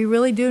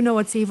really do know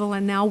it's evil,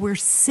 and now we're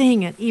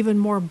seeing it even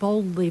more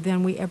boldly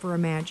than we ever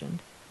imagined.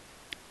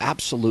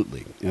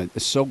 Absolutely.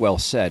 It's so well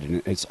said.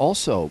 And it's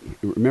also,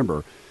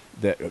 remember,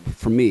 that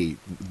for me,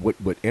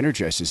 what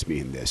energizes me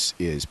in this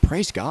is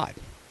praise God.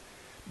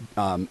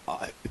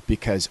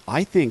 Because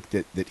I think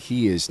that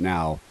he is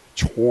now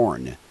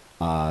torn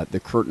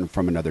the curtain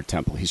from another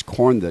temple. He's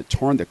torn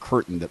the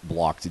curtain that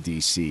blocked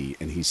D.C.,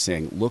 and he's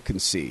saying, look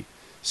and see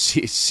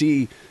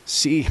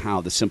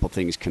how the simple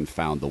things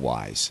confound the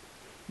wise.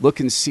 Look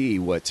and see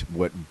what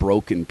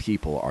broken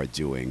people are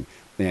doing,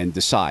 and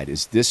decide,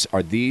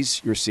 are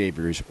these your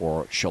saviors,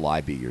 or shall I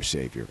be your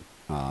savior?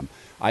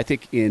 I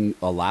think in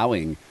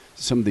allowing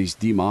some of these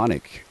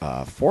demonic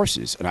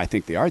forces, and I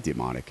think they are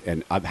demonic,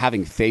 and I'm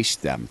having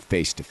faced them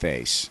face to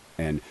face,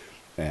 and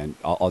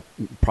I'll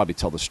probably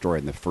tell the story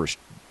in the first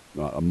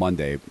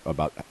Monday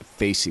about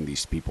facing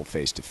these people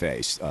face to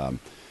face.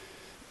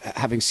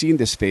 Having seen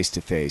this face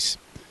to face,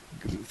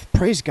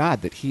 praise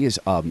God that he has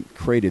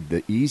created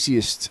the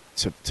easiest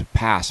to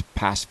pass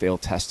fail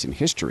test in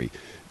history.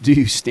 Do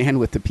you stand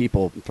with the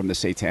people from the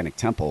Satanic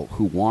Temple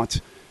who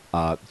want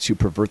to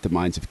pervert the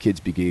minds of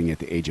kids beginning at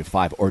the age of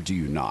 5, or do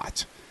you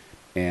not?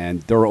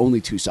 And there are only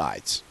two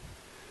sides.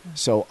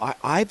 So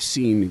I've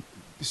seen,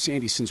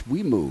 Sandy, since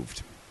we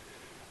moved,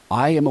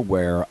 I am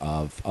aware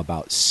of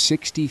about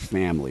 60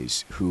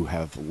 families who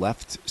have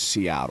left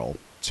Seattle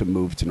to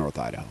move to North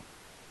Idaho.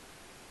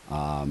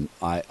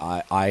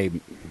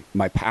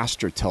 My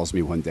pastor tells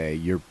me one day,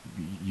 you're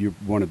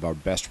one of our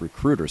best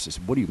recruiters. I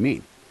said, what do you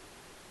mean?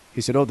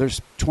 He said,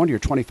 there's 20 or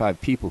 25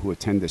 people who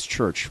attend this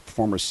church,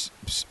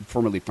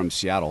 formerly from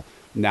Seattle,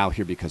 now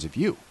here because of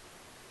you.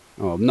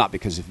 Not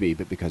because of me,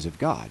 but because of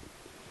God.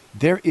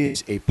 There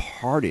is a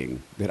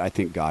parting that I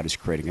think God is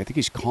creating. I think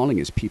he's calling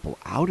his people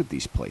out of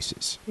these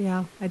places.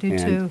 Yeah, I do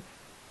too.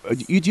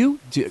 You do?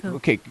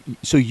 Okay,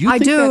 so you I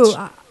think do.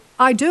 that's...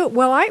 I do.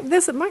 Well,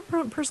 this is my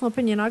personal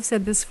opinion. I've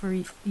said this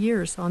for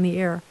years on the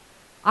air.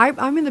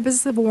 I'm in the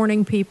business of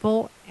warning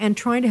people and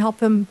trying to help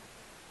them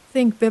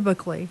think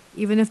biblically,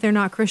 even if they're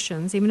not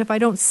Christians. Even if I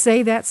don't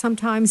say that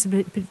sometimes,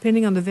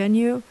 depending on the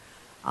venue,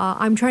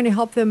 I'm trying to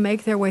help them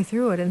make their way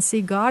through it and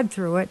see God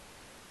through it.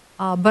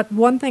 But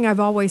one thing I've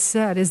always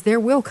said is there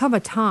will come a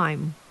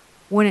time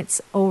when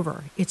it's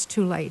over. It's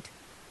too late.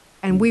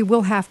 And we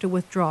will have to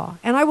withdraw.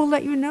 And I will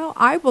let you know.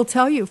 I will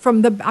tell you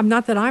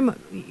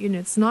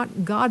it's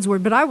not God's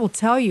word, but I will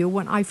tell you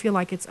when I feel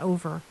like it's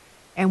over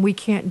and we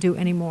can't do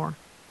any more.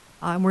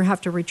 And we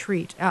have to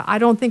retreat. I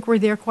don't think we're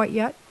there quite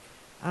yet,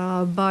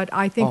 but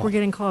I think we're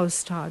getting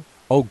close, Todd.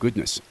 Oh,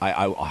 goodness.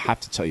 I'll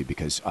have to tell you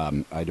because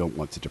I don't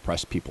want to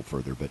depress people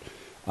further, but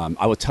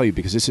I will tell you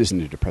because this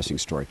isn't a depressing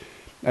story.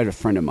 I had a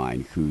friend of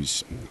mine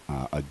whose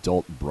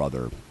adult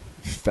brother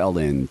fell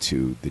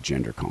into the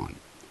gender con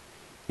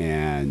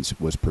and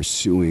was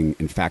pursuing,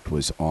 in fact,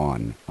 was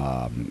on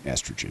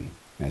estrogen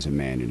as a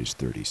man in his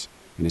 30s.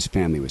 And his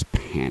family was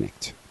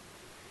panicked.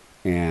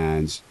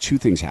 And two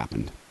things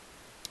happened.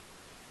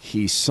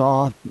 He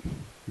saw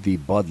the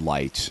Bud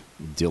Light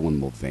Dylan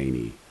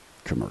Mulvaney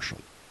commercial.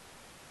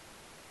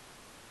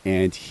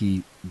 And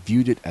he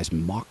viewed it as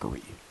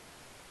mockery.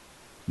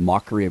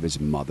 Mockery of his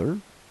mother.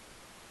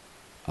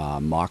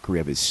 Mockery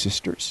of his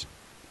sisters.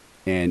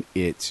 And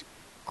it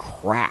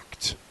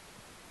cracked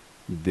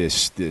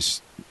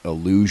this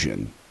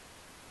illusion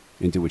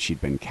into which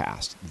he'd been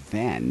cast.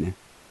 Then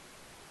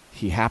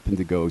he happened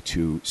to go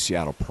to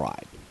Seattle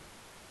Pride.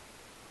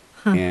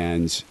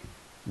 And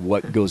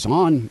what goes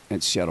on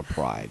at Seattle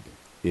Pride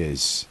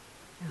is,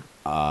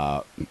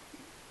 I'm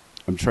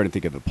trying to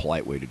think of a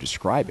polite way to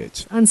describe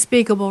it.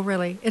 Unspeakable,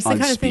 really. It's the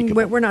kind of thing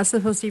Unspeakable. we're not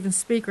supposed to even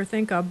speak or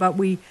think of, but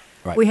we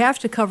Right. have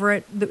to cover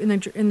it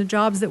in the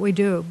jobs that we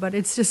do. But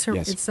it's just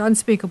Yes. It's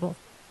unspeakable.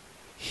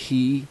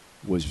 He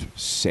was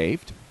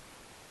saved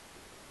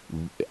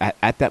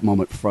at that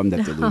moment from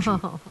that delusion.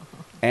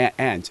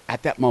 And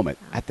at that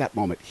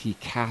moment, he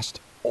cast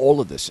all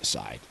of this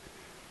aside.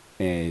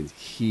 And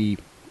he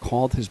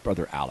called his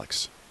brother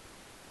Alex.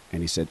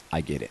 And he said,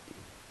 I get it.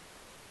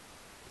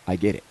 I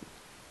get it.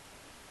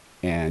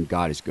 And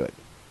God is good.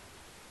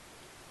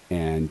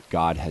 And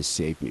God has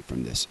saved me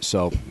from this.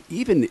 So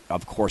even,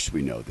 of course,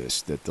 we know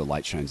this, that the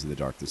light shines in the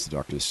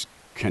darkness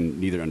can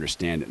neither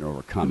understand it nor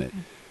overcome it.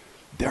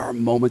 There are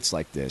moments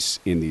like this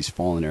in these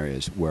fallen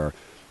areas where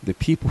the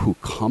people who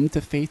come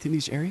to faith in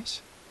these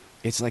areas,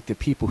 it's like the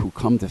people who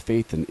come to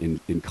faith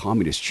in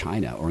communist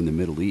China or in the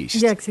Middle East.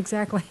 Yes,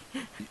 exactly.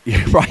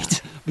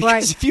 Right.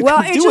 Because if you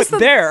can do it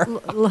there.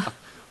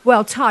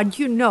 Well, Todd,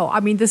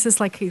 this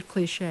is like a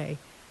cliche,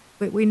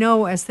 but we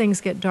know as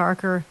things get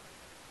darker,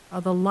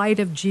 the light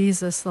of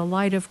Jesus, the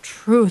light of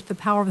truth, the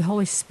power of the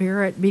Holy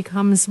Spirit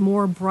becomes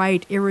more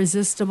bright,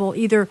 irresistible.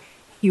 Either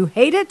you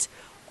hate it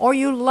or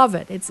you love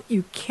it.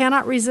 You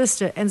cannot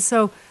resist it. And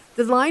so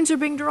the lines are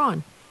being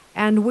drawn.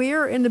 And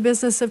we're in the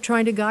business of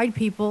trying to guide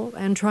people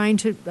and trying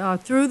to,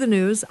 through the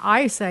news,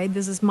 I say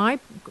this is my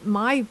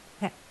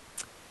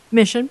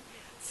mission.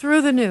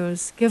 Through the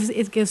news,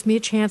 it gives me a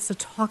chance to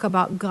talk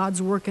about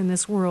God's work in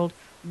this world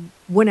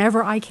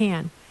whenever I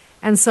can.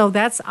 And so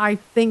I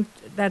think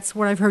that's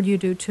what I've heard you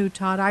do too,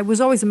 Todd. I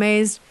was always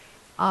amazed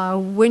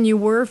when you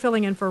were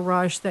filling in for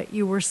Rush that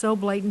you were so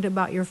blatant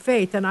about your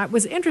faith. And it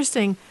was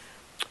interesting,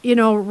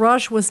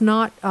 Rush was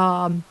not,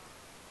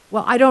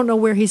 I don't know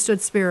where he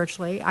stood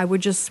spiritually. We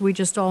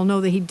just all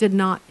know that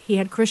he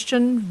had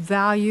Christian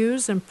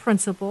values and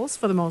principles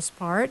for the most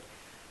part.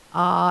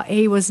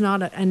 He was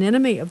not an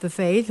enemy of the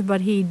faith,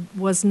 but he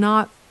was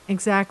not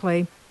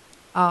exactly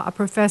a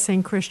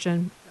professing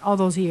Christian all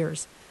those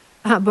years.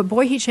 But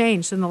boy, he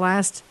changed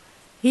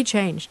he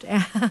changed.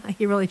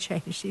 He really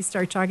changed. He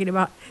started talking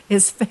about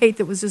his faith.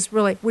 It was just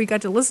really, we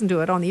got to listen to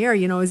it on the air,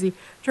 as he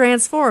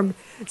transformed.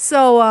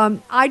 So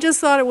I just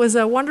thought it was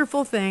a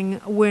wonderful thing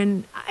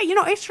when,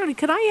 actually,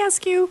 could I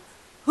ask you,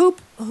 who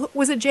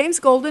was it James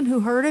Golden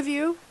who heard of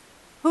you?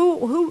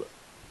 Who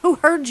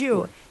heard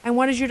you and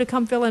wanted you to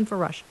come fill in for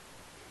Rush?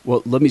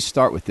 Well, let me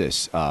start with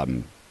this.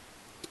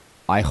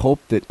 I hope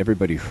that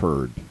everybody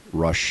heard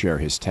Rush share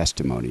his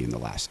testimony in the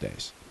last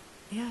days.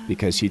 Yeah.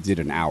 Because he did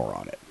an hour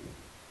on it.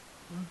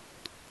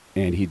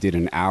 And he did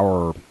an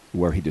hour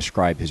where he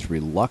described his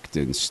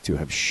reluctance to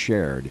have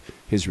shared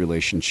his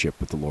relationship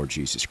with the Lord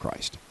Jesus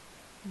Christ.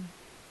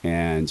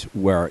 And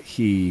where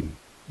he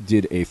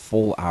did a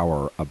full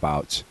hour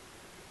about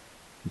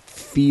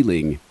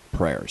feeling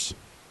prayers.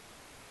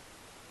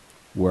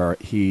 Where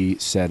he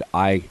said,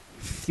 I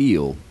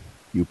feel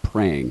you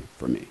praying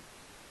for me.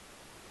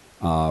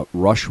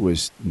 Rush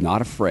was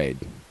not afraid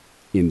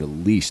in the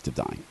least of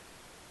dying.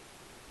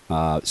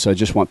 So I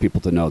just want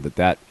people to know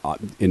that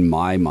in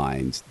my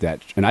mind,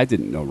 and I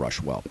didn't know Rush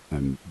well,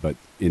 but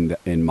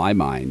in my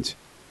mind,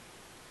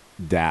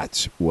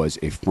 that was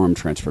a firm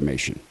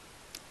transformation.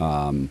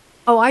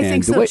 I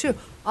think so too.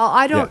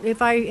 I don't. Yeah.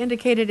 If I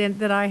indicated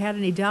that I had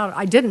any doubt,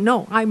 I didn't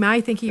know.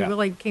 I think he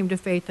really came to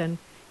faith, and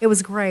it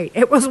was great.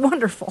 It was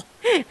wonderful.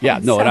 Yeah,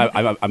 no,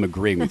 and I'm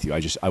agreeing with you.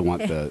 I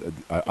want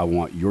I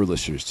want your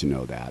listeners to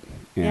know that,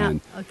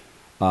 and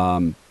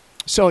okay.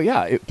 So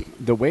yeah,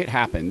 the way it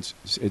happened,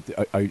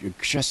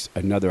 just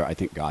another, I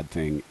think, God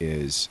thing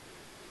is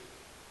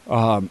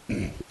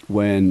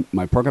when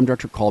my program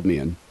director called me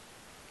in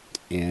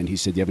and he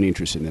said, do you have any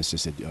interest in this? I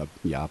said,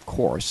 yeah, of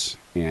course.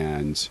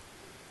 And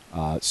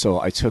so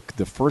I took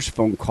the first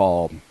phone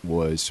call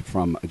was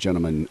from a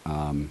gentleman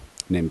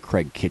named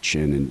Craig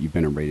Kitchen, and you've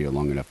been on radio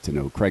long enough to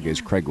know who Craig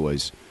is. Craig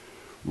was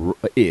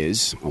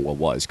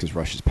because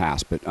Rush has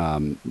passed, but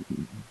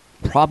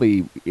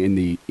probably in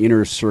the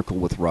inner circle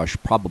with Rush,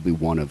 probably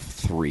one of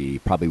three,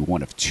 probably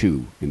one of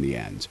two in the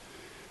end.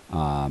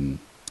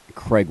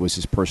 Craig was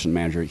his personal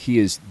manager. He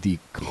is the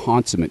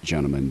consummate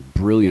gentleman,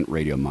 brilliant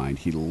radio mind.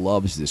 He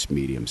loves this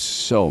medium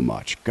so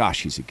much.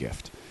 Gosh, he's a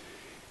gift.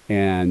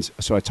 And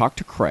so I talked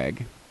to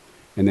Craig,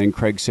 and then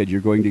Craig said,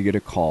 you're going to get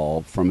a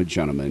call from a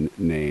gentleman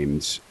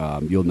named,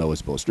 you'll know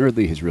as Most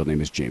Nerdly, his real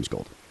name is James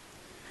Golden.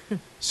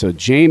 So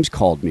James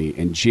called me,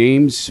 and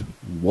James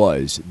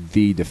was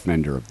the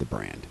defender of the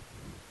brand.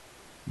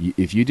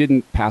 If you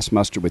didn't pass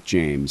muster with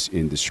James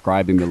in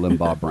describing the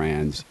Limbaugh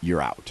brands,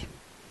 you're out.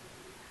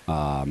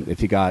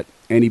 If you got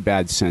any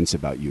bad sense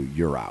about you,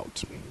 you're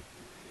out.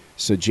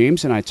 So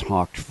James and I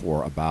talked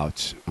for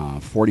about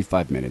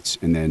 45 minutes,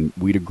 and then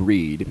we'd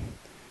agreed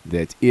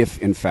that if,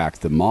 in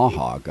fact, the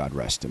Maha, God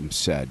rest him,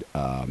 said,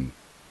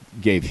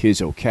 gave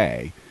his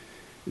okay,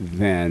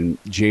 then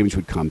James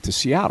would come to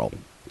Seattle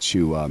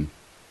to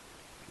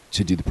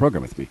do the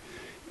program with me.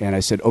 And I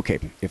said, okay,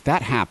 if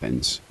that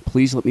happens,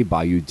 please let me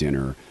buy you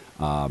dinner.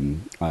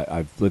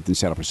 I've lived in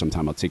Seattle for some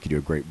time. I'll take you to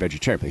a great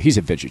vegetarian place. He's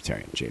a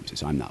vegetarian, James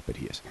is. I'm not, but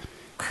he is.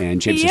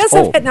 And James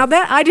says, now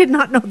that I did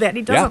not know that.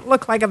 He doesn't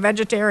look like a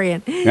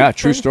vegetarian. Yeah,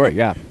 true story.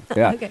 Yeah.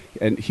 Okay.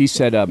 And he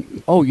said, I've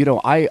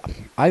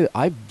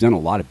done a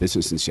lot of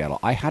business in Seattle.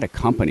 I had a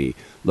company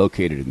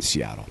located in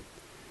Seattle.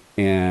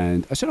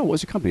 And I said, what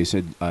was the company? He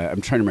said,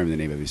 I'm trying to remember the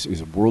name of it. It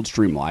was World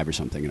Stream Live or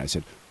something. And I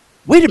said,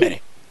 wait a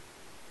minute,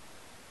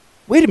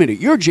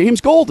 you're James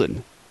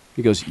Golden.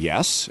 He goes,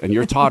 yes, and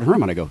you're Todd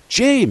Herman. I go,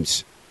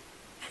 James,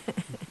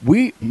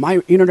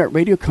 my internet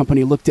radio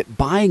company looked at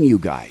buying you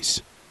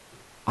guys.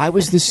 I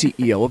was the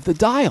CEO of the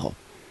Dial.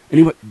 And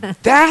he went,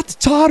 "That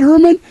Todd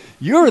Herman?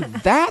 You're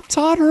that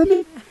Todd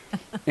Herman?"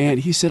 And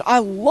he said, "I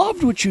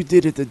loved what you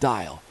did at the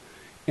dial."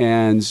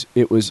 And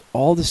it was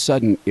all of a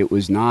sudden, it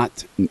was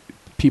not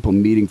people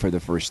meeting for the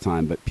first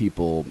time, but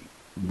people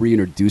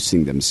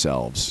reintroducing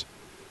themselves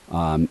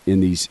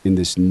in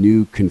this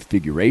new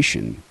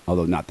configuration,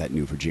 although not that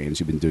new for James.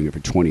 We've been doing it for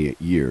 28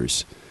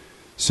 years.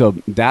 So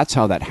that's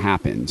how that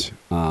happened.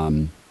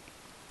 One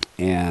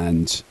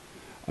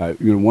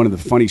of the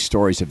funny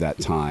stories of that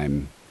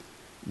time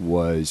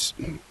was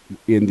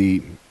in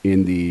the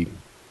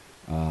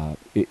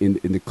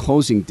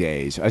closing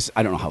days.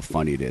 I don't know how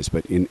funny it is,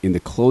 but in the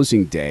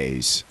closing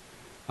days,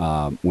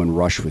 when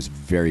Rush was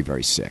very,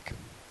 very sick,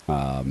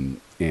 and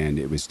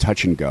it was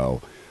touch and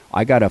go,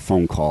 I got a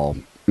phone call.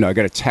 No, I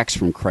got a text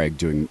from Craig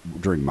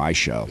during my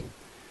show,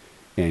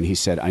 and he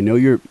said, "I know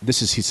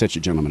he's such a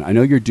gentleman. I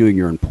know you're doing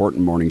your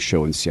important morning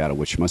show in Seattle,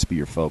 which must be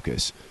your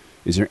focus.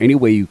 Is there any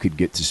way you could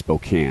get to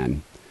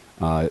Spokane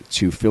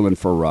to fill in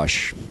for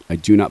Rush? I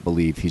do not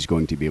believe he's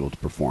going to be able to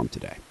perform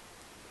today."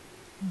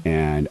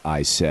 And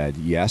I said,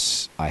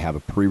 "Yes, I have a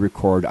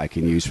pre-record I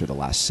can use for the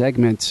last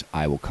segment.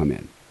 I will come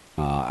in.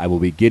 I will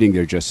be getting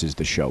there just as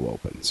the show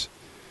opens."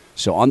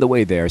 So on the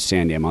way there,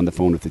 Sandy, I'm on the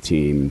phone with the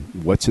team.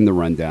 What's in the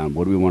rundown?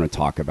 What do we want to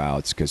talk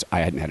about? Because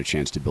I hadn't had a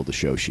chance to build a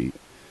show sheet.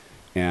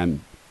 And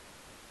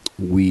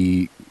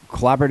we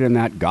collaborated on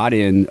that, got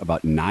in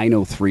about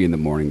 9:03 in the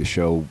morning. The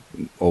show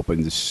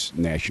opens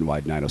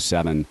nationwide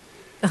 9:07.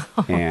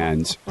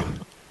 And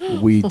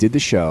we did the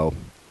show.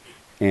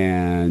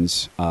 And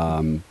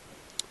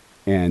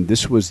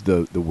this was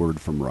the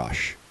word from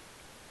Rush.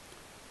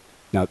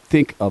 Now,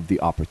 think of the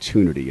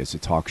opportunity as a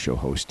talk show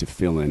host to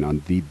fill in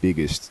on the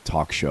biggest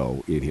talk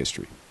show in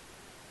history.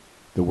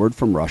 The word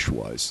from Rush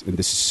was, and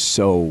this is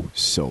so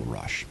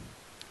Rush,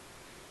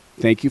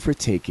 "Thank you for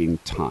taking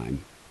time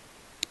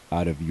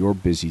out of your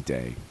busy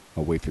day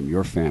away from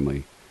your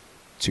family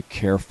to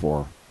care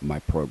for my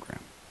program.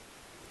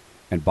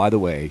 And by the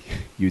way,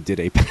 you did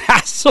a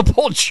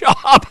passable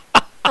job."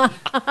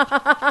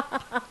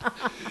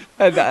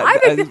 And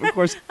of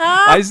course,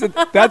 I said,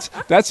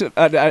 "That's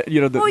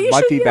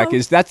my feedback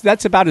is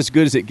that's about as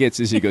good as it gets."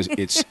 As he goes,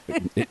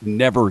 it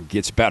never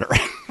gets better.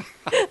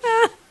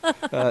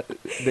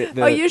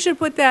 You should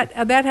put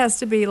that. That has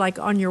to be like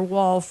on your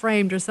wall,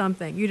 framed or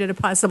something. You did a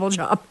passable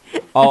job.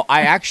 Oh,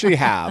 I actually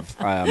have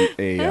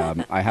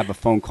I have a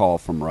phone call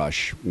from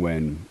Rush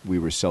when we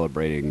were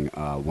celebrating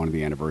one of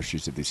the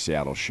anniversaries of the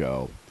Seattle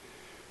show,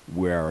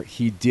 where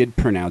he did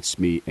pronounce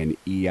me an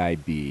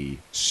EIB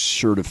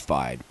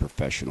certified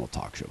professional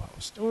talk show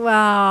host.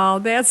 Wow,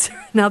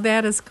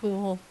 that is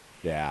cool.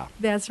 Yeah.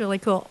 That's really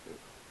cool.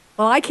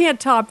 Well, I can't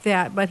top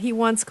that, but he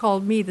once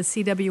called me the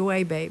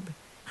CWA babe.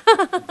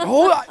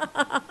 Oh,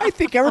 I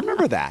think I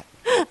remember that.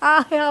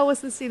 I was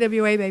the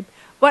CWA babe.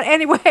 But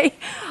anyway,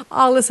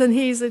 listen,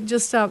 he's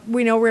just,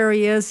 we know where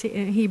he is.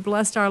 He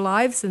blessed our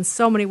lives in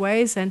so many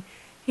ways, and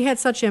he had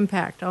such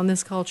impact on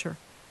this culture.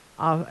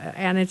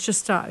 And it's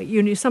just,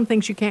 some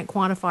things you can't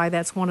quantify.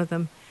 That's one of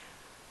them.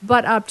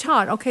 But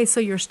Todd, okay,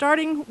 so you're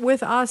starting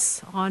with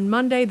us on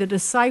Monday, The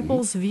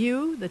Disciples'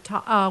 View, with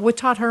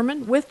Todd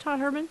Herman. With Todd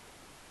Herman?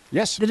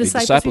 Yes, The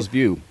Disciples'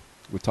 View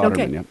with Todd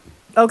Herman, yep.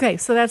 Okay,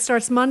 so that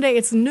starts Monday.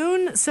 It's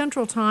noon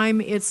Central Time.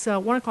 It's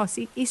 1 o'clock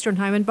Eastern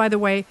Time. And by the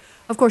way,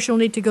 of course, you'll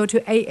need to go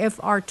to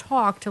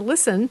AFRTalk to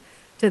listen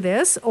to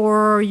this,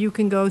 or you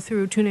can go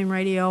through TuneIn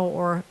Radio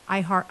or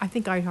iHeart. I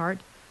think iHeart.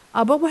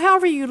 But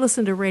however you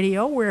listen to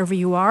radio, wherever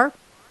you are,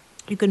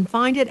 you can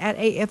find it at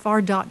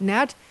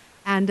afr.net,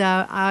 and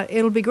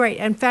it'll be great.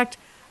 In fact,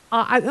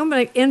 I'm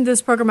going to end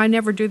this program. I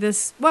never do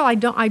this. Well, I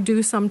don't. I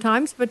do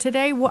sometimes, but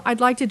today, what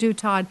I'd like to do,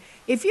 Todd,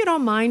 if you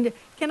don't mind,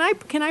 can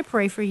I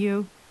pray for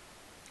you?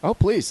 Oh,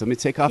 please, let me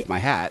take off my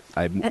hat.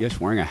 I'm just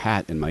wearing a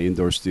hat in my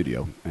indoor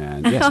studio.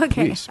 And yes,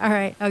 okay. Please. All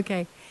right,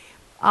 okay.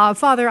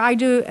 Father,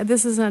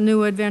 this is a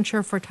new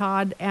adventure for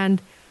Todd,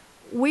 and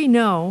we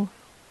know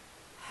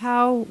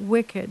how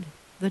wicked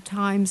the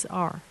times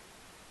are.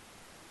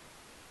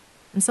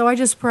 And so I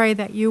just pray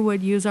that you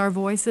would use our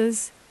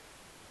voices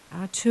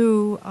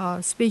to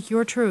speak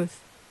your truth.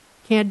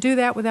 Can't do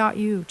that without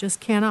you, just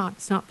cannot.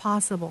 It's not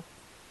possible.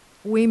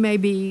 We may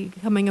be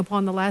coming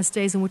upon the last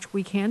days in which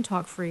we can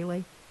talk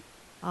freely.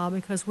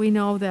 Because we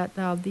know that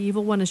the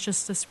evil one is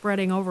just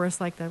spreading over us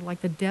like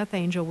the death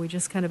angel. We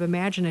just kind of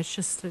imagine it's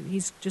just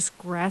he's just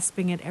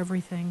grasping at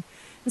everything.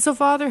 And so,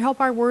 Father, help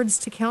our words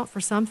to count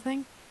for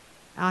something.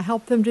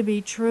 Help them to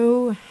be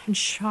true and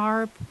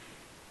sharp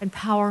and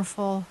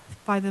powerful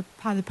by the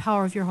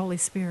power of your Holy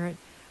Spirit.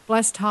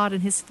 Bless Todd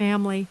and his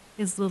family,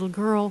 his little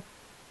girl.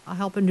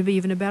 Help him to be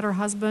even a better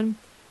husband.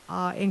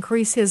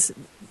 Increase his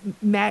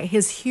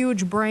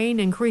huge brain.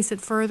 Increase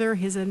it further.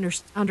 His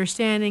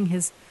understanding.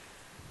 His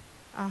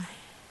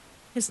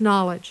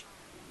knowledge.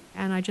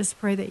 And I just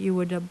pray that you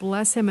would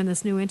bless him in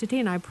this new entity.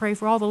 And I pray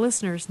for all the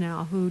listeners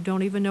now who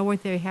don't even know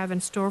what they have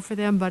in store for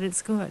them, but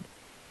it's good.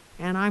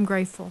 And I'm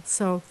grateful.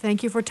 So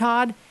thank you for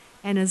Todd.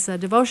 and his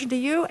devotion to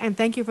you. And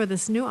thank you for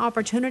this new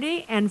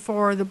opportunity and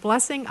for the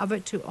blessing of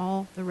it to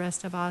all the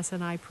rest of us.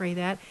 And I pray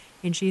that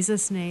in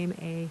Jesus' name,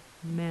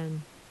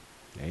 amen.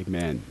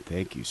 Amen.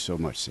 Thank you so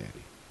much,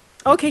 Sandy.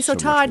 Okay, so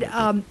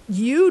Todd,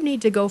 you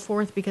need to go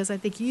forth because I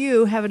think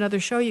you have another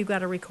show you've got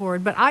to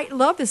record. But I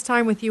love this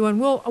time with you, and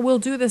we'll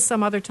do this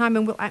some other time,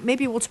 and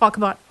maybe we'll talk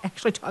about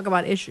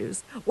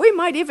issues. We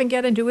might even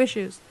get into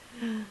issues.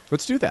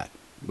 Let's do that.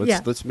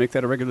 Let's make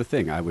that a regular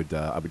thing. I would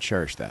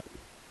cherish that.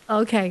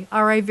 Okay.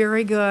 All right.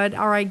 Very good.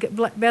 All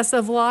right. Best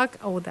of luck.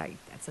 Oh,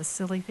 that's a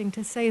silly thing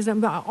to say,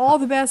 isn't it? All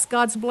the best.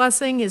 God's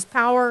blessing, His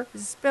power,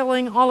 His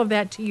spilling, all of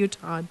that to you,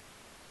 Todd.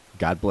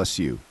 God bless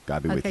you.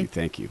 God be with you.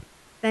 Thank you.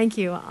 Thank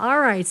you. All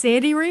right,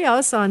 Sandy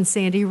Rios on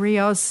Sandy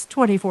Rios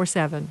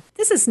 24/7.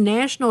 This is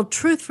National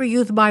Truth for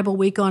Youth Bible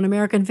Week on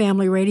American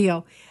Family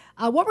Radio.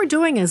 What we're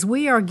doing is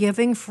we are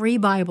giving free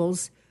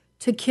Bibles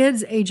to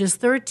kids ages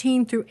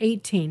 13 through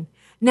 18.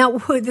 Now,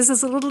 this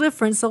is a little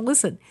different, so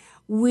listen.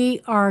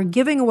 We are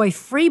giving away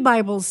free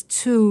Bibles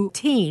to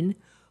teen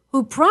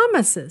who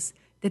promises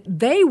that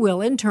they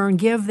will, in turn,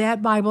 give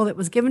that Bible that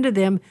was given to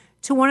them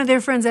to one of their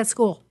friends at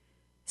school.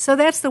 So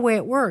that's the way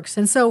it works.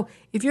 And so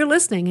if you're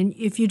listening and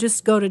if you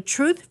just go to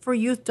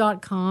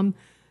truthforyouth.com,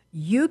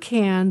 you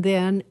can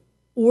then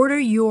order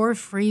your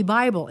free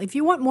Bible. If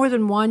you want more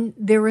than one,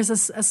 there is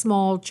a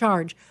small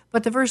charge,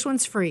 but the first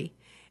one's free.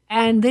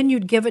 And then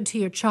you'd give it to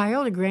your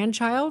child or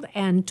grandchild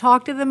and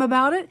talk to them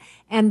about it.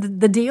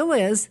 And the deal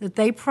is that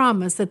they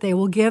promise that they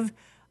will give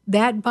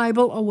that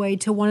Bible away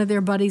to one of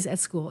their buddies at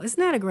school. Isn't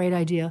that a great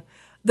idea?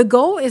 The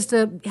goal is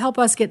to help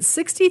us get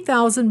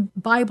 60,000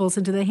 Bibles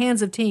into the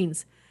hands of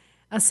teens.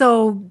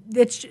 So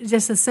it's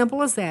just as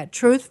simple as that.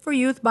 Truth for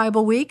Youth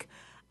Bible Week.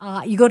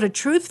 You go to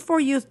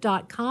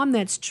truthforyouth.com.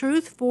 That's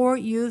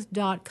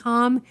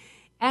truthforyouth.com.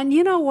 And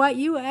you know what?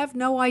 You have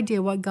no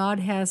idea what God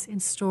has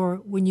in store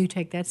when you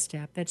take that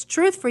step. That's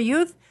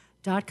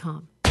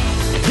truthforyouth.com.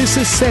 This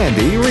is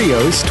Sandy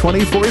Rios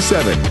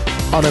 24/7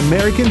 on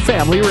American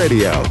Family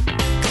Radio.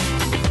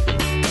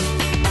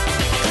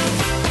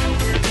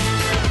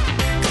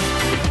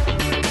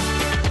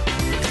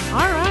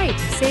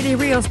 Sandy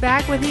Rios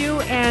back with you,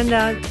 and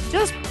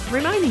just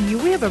reminding you,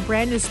 we have a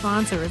brand new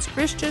sponsor. It's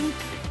Christian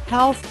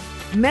Health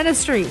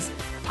Ministries.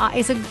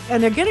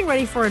 And they're getting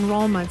ready for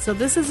enrollment, so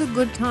this is a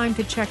good time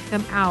to check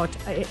them out.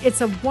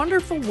 It's a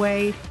wonderful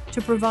way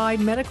to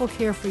provide medical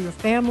care for your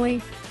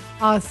family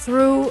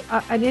through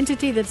an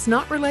entity that's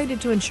not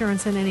related to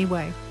insurance in any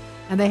way.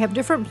 And they have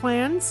different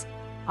plans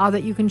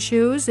that you can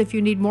choose if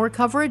you need more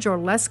coverage or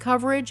less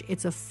coverage.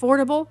 It's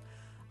affordable.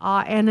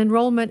 And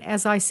enrollment,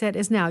 as I said,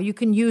 is now. You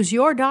can use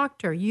your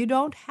doctor. You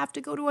don't have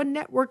to go to a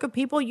network of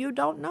people you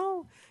don't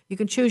know. You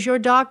can choose your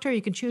doctor.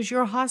 You can choose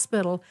your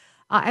hospital.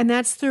 And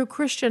that's through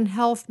Christian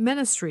Health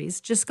Ministries.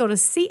 Just go to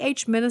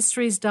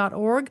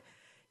chministries.org,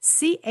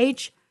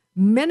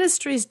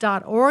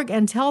 chministries.org,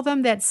 and tell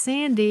them that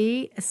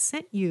Sandy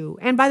sent you.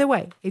 And by the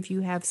way, if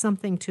you have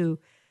something to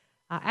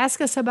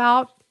ask us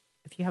about,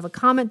 if you have a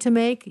comment to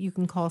make, you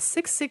can call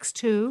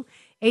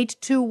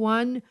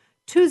 662-821-2040,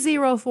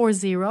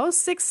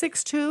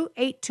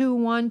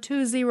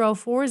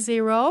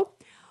 662-821-2040,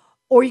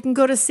 or you can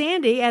go to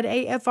Sandy at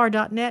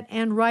AFR.net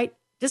and write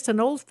just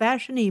an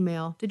old-fashioned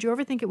email. Did you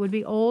ever think it would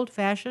be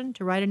old-fashioned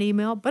to write an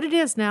email? But it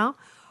is now.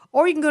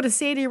 Or you can go to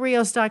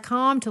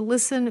sandyrios.com to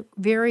listen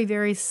very,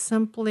 very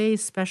simply,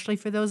 especially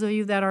for those of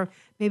you that are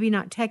maybe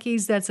not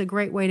techies. That's a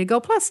great way to go.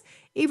 Plus,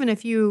 even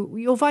if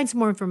you'll find some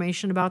more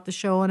information about the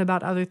show and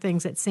about other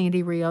things at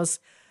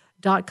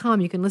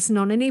sandyrios.com. You can listen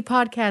on any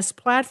podcast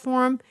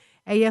platform.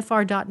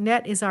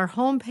 AFR.net is our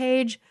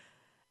homepage.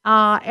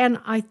 And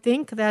I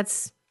think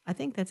that's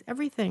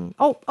everything.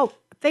 Oh,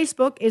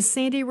 Facebook is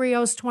Sandy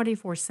Rios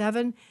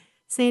 24/7.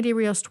 Sandy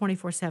Rios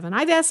 24/7.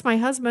 I've asked my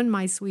husband,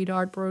 my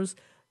sweetheart, Bruce,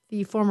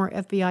 the former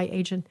FBI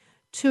agent,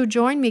 to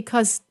join me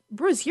because,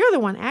 Bruce, you're the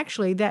one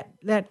actually that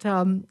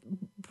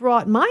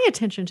brought my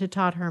attention to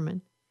Todd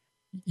Herman.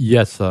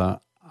 Yes,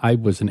 I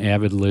was an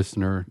avid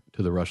listener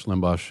to the Rush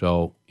Limbaugh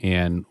show,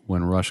 and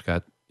when Rush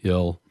got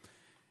ill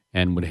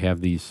and would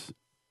have these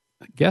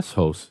guest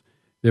hosts,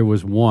 there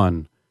was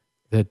one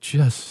that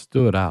just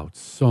stood out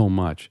so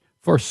much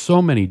for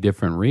so many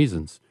different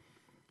reasons.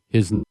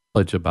 His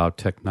knowledge about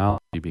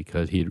technology,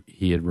 because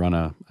he had run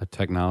a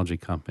technology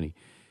company.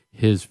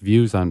 His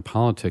views on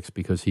politics,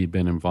 because he'd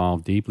been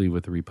involved deeply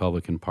with the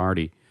Republican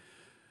Party.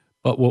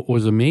 But what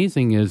was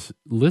amazing is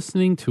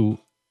listening to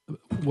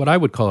what I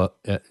would call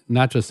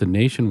not just a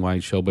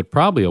nationwide show, but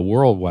probably a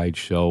worldwide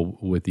show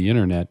with the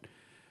internet,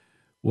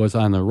 was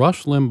on the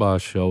Rush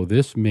Limbaugh show,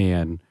 this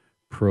man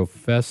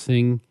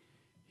professing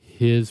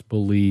his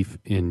belief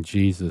in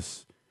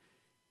Jesus.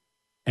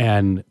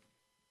 And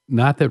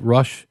not that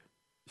Rush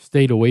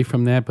stayed away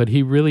from that, but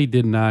he really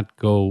did not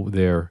go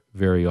there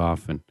very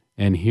often.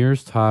 And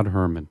here's Todd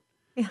Herman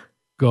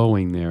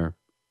going there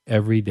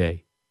every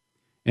day.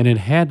 And it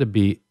had to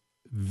be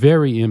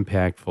very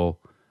impactful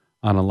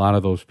on a lot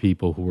of those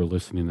people who were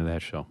listening to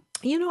that show.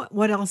 You know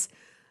what else?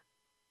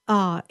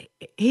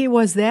 He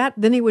was that.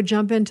 Then he would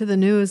jump into the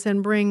news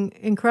and bring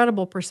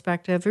incredible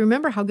perspective.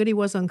 Remember how good he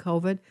was on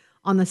COVID,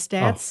 on the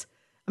stats?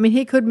 I mean,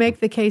 he could make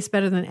the case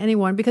better than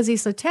anyone because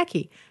he's a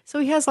techie. So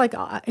he has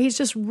he's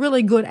just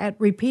really good at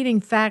repeating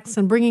facts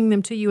and bringing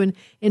them to you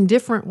in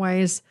different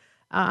ways.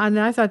 And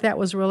I thought that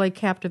was really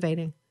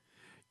captivating.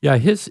 Yeah,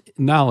 his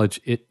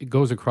knowledge, it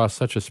goes across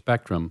such a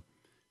spectrum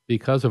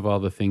because of all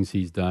the things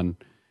he's done.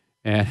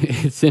 And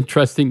it's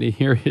interesting to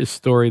hear his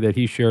story that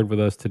he shared with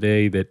us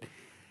today that,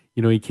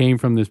 he came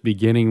from this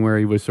beginning where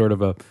he was sort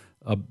of a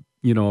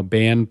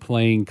band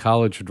playing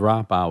college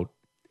dropout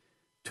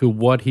to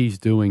what he's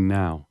doing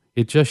now.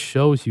 It just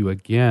shows you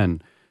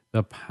again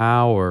the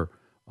power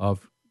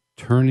of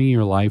turning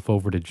your life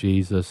over to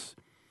Jesus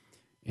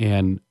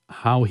and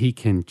how he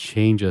can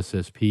change us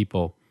as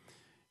people.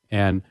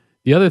 And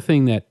the other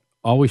thing that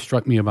always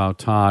struck me about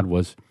Todd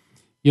was,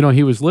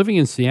 he was living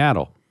in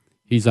Seattle.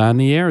 He's on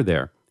the air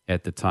there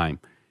at the time.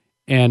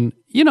 And,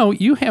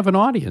 you have an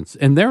audience,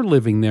 and they're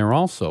living there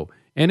also.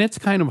 And it's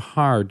kind of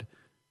hard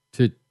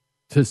to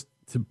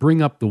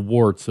bring up the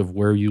warts of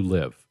where you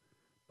live.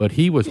 But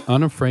he was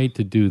unafraid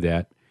to do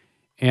that.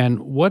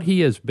 And what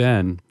he has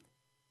been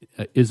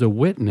is a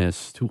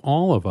witness to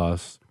all of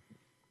us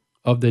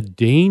of the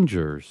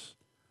dangers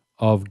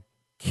of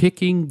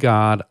kicking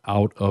God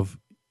out of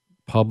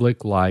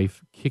public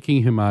life,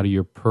 kicking him out of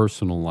your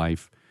personal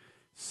life.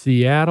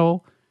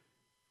 Seattle,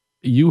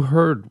 you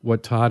heard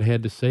what Todd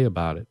had to say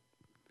about it.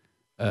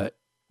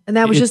 And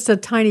that was just a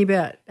tiny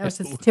bit. That was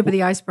just the tip of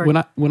the iceberg.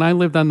 When I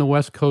lived on the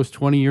West Coast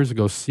 20 years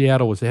ago,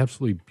 Seattle was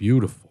absolutely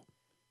beautiful.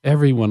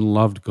 Everyone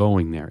loved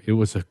going there. It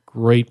was a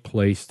great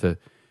place to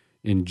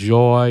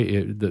enjoy.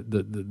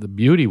 The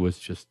beauty was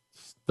just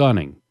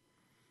stunning.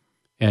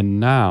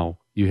 And now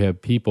you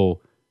have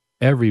people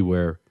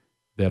everywhere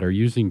that are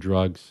using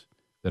drugs,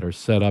 that are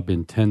set up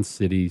in tent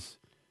cities,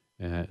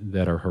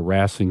 that are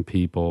harassing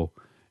people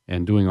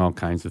and doing all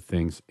kinds of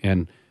things.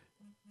 And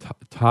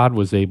Todd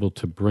was able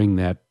to bring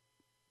that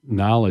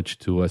knowledge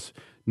to us.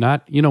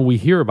 Not, we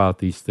hear about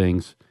these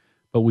things,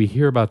 but we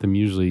hear about them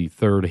usually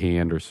third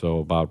hand or so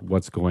about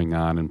what's going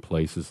on in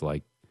places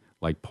like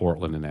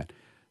Portland and that.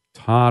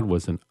 Todd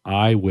was an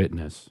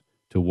eyewitness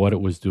to what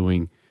it was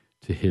doing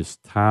to his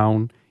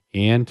town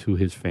and to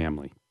his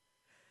family.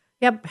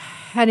 Yep,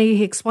 and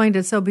he explained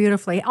it so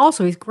beautifully.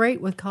 Also, he's great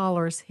with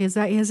callers. His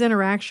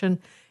interaction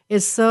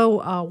is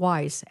so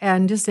wise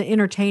and just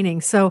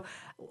entertaining. So,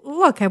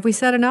 look, have we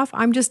said enough?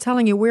 I'm just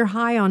telling you, we're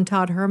high on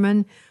Todd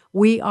Herman.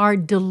 We are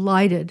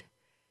delighted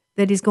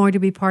that he's going to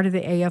be part of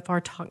the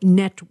AFRTalk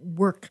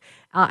network.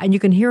 And you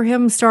can hear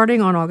him starting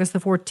on August the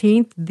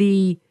 14th,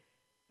 The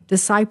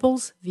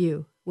Disciples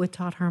View with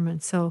Todd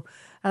Herman. So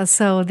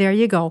there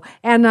you go.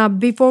 And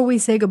before we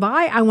say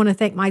goodbye, I want to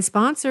thank my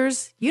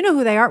sponsors. You know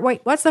who they are.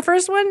 Wait, what's the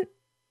first one?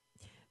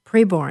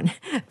 Preborn.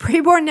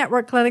 Preborn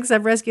Network Clinics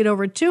have rescued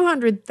over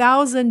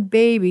 200,000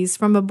 babies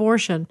from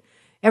abortion.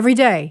 Every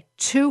day,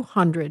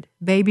 200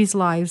 babies'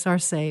 lives are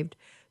saved.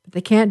 But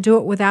they can't do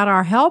it without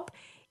our help.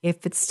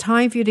 If it's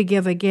time for you to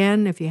give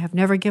again, if you have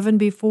never given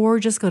before,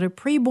 just go to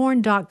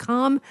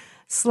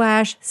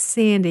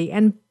preborn.com/Sandy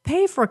and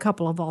pay for a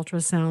couple of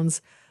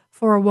ultrasounds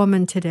for a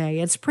woman today.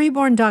 It's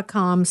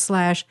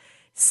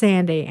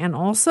preborn.com/Sandy. And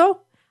also,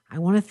 I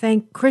want to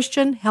thank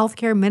Christian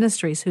Healthcare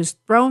Ministries, who's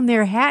thrown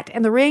their hat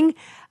in the ring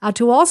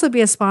to also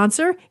be a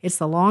sponsor. It's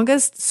the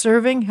longest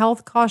serving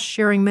health cost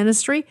sharing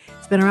ministry.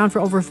 It's been around for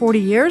over 40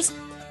 years.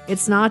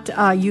 It's not,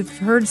 you've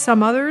heard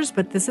some others,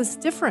 but this is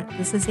different.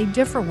 This is a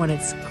different one.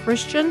 It's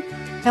Christian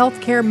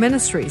Healthcare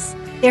Ministries.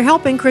 They're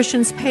helping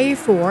Christians pay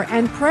for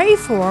and pray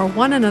for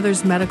one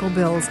another's medical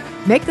bills.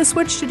 Make the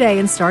switch today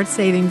and start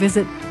saving.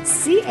 Visit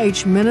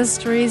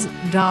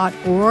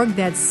chministries.org.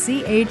 That's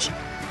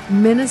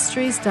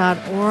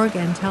chministries.org,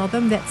 and tell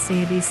them that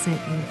Sandy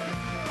sent you.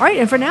 All right,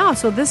 and for now,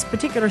 so this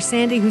particular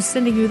Sandy who's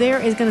sending you there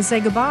is going to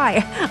say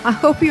goodbye. I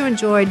hope you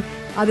enjoyed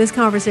this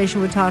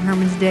conversation with Todd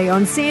Herman today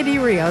on Sandy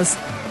Rios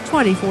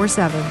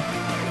 24/7.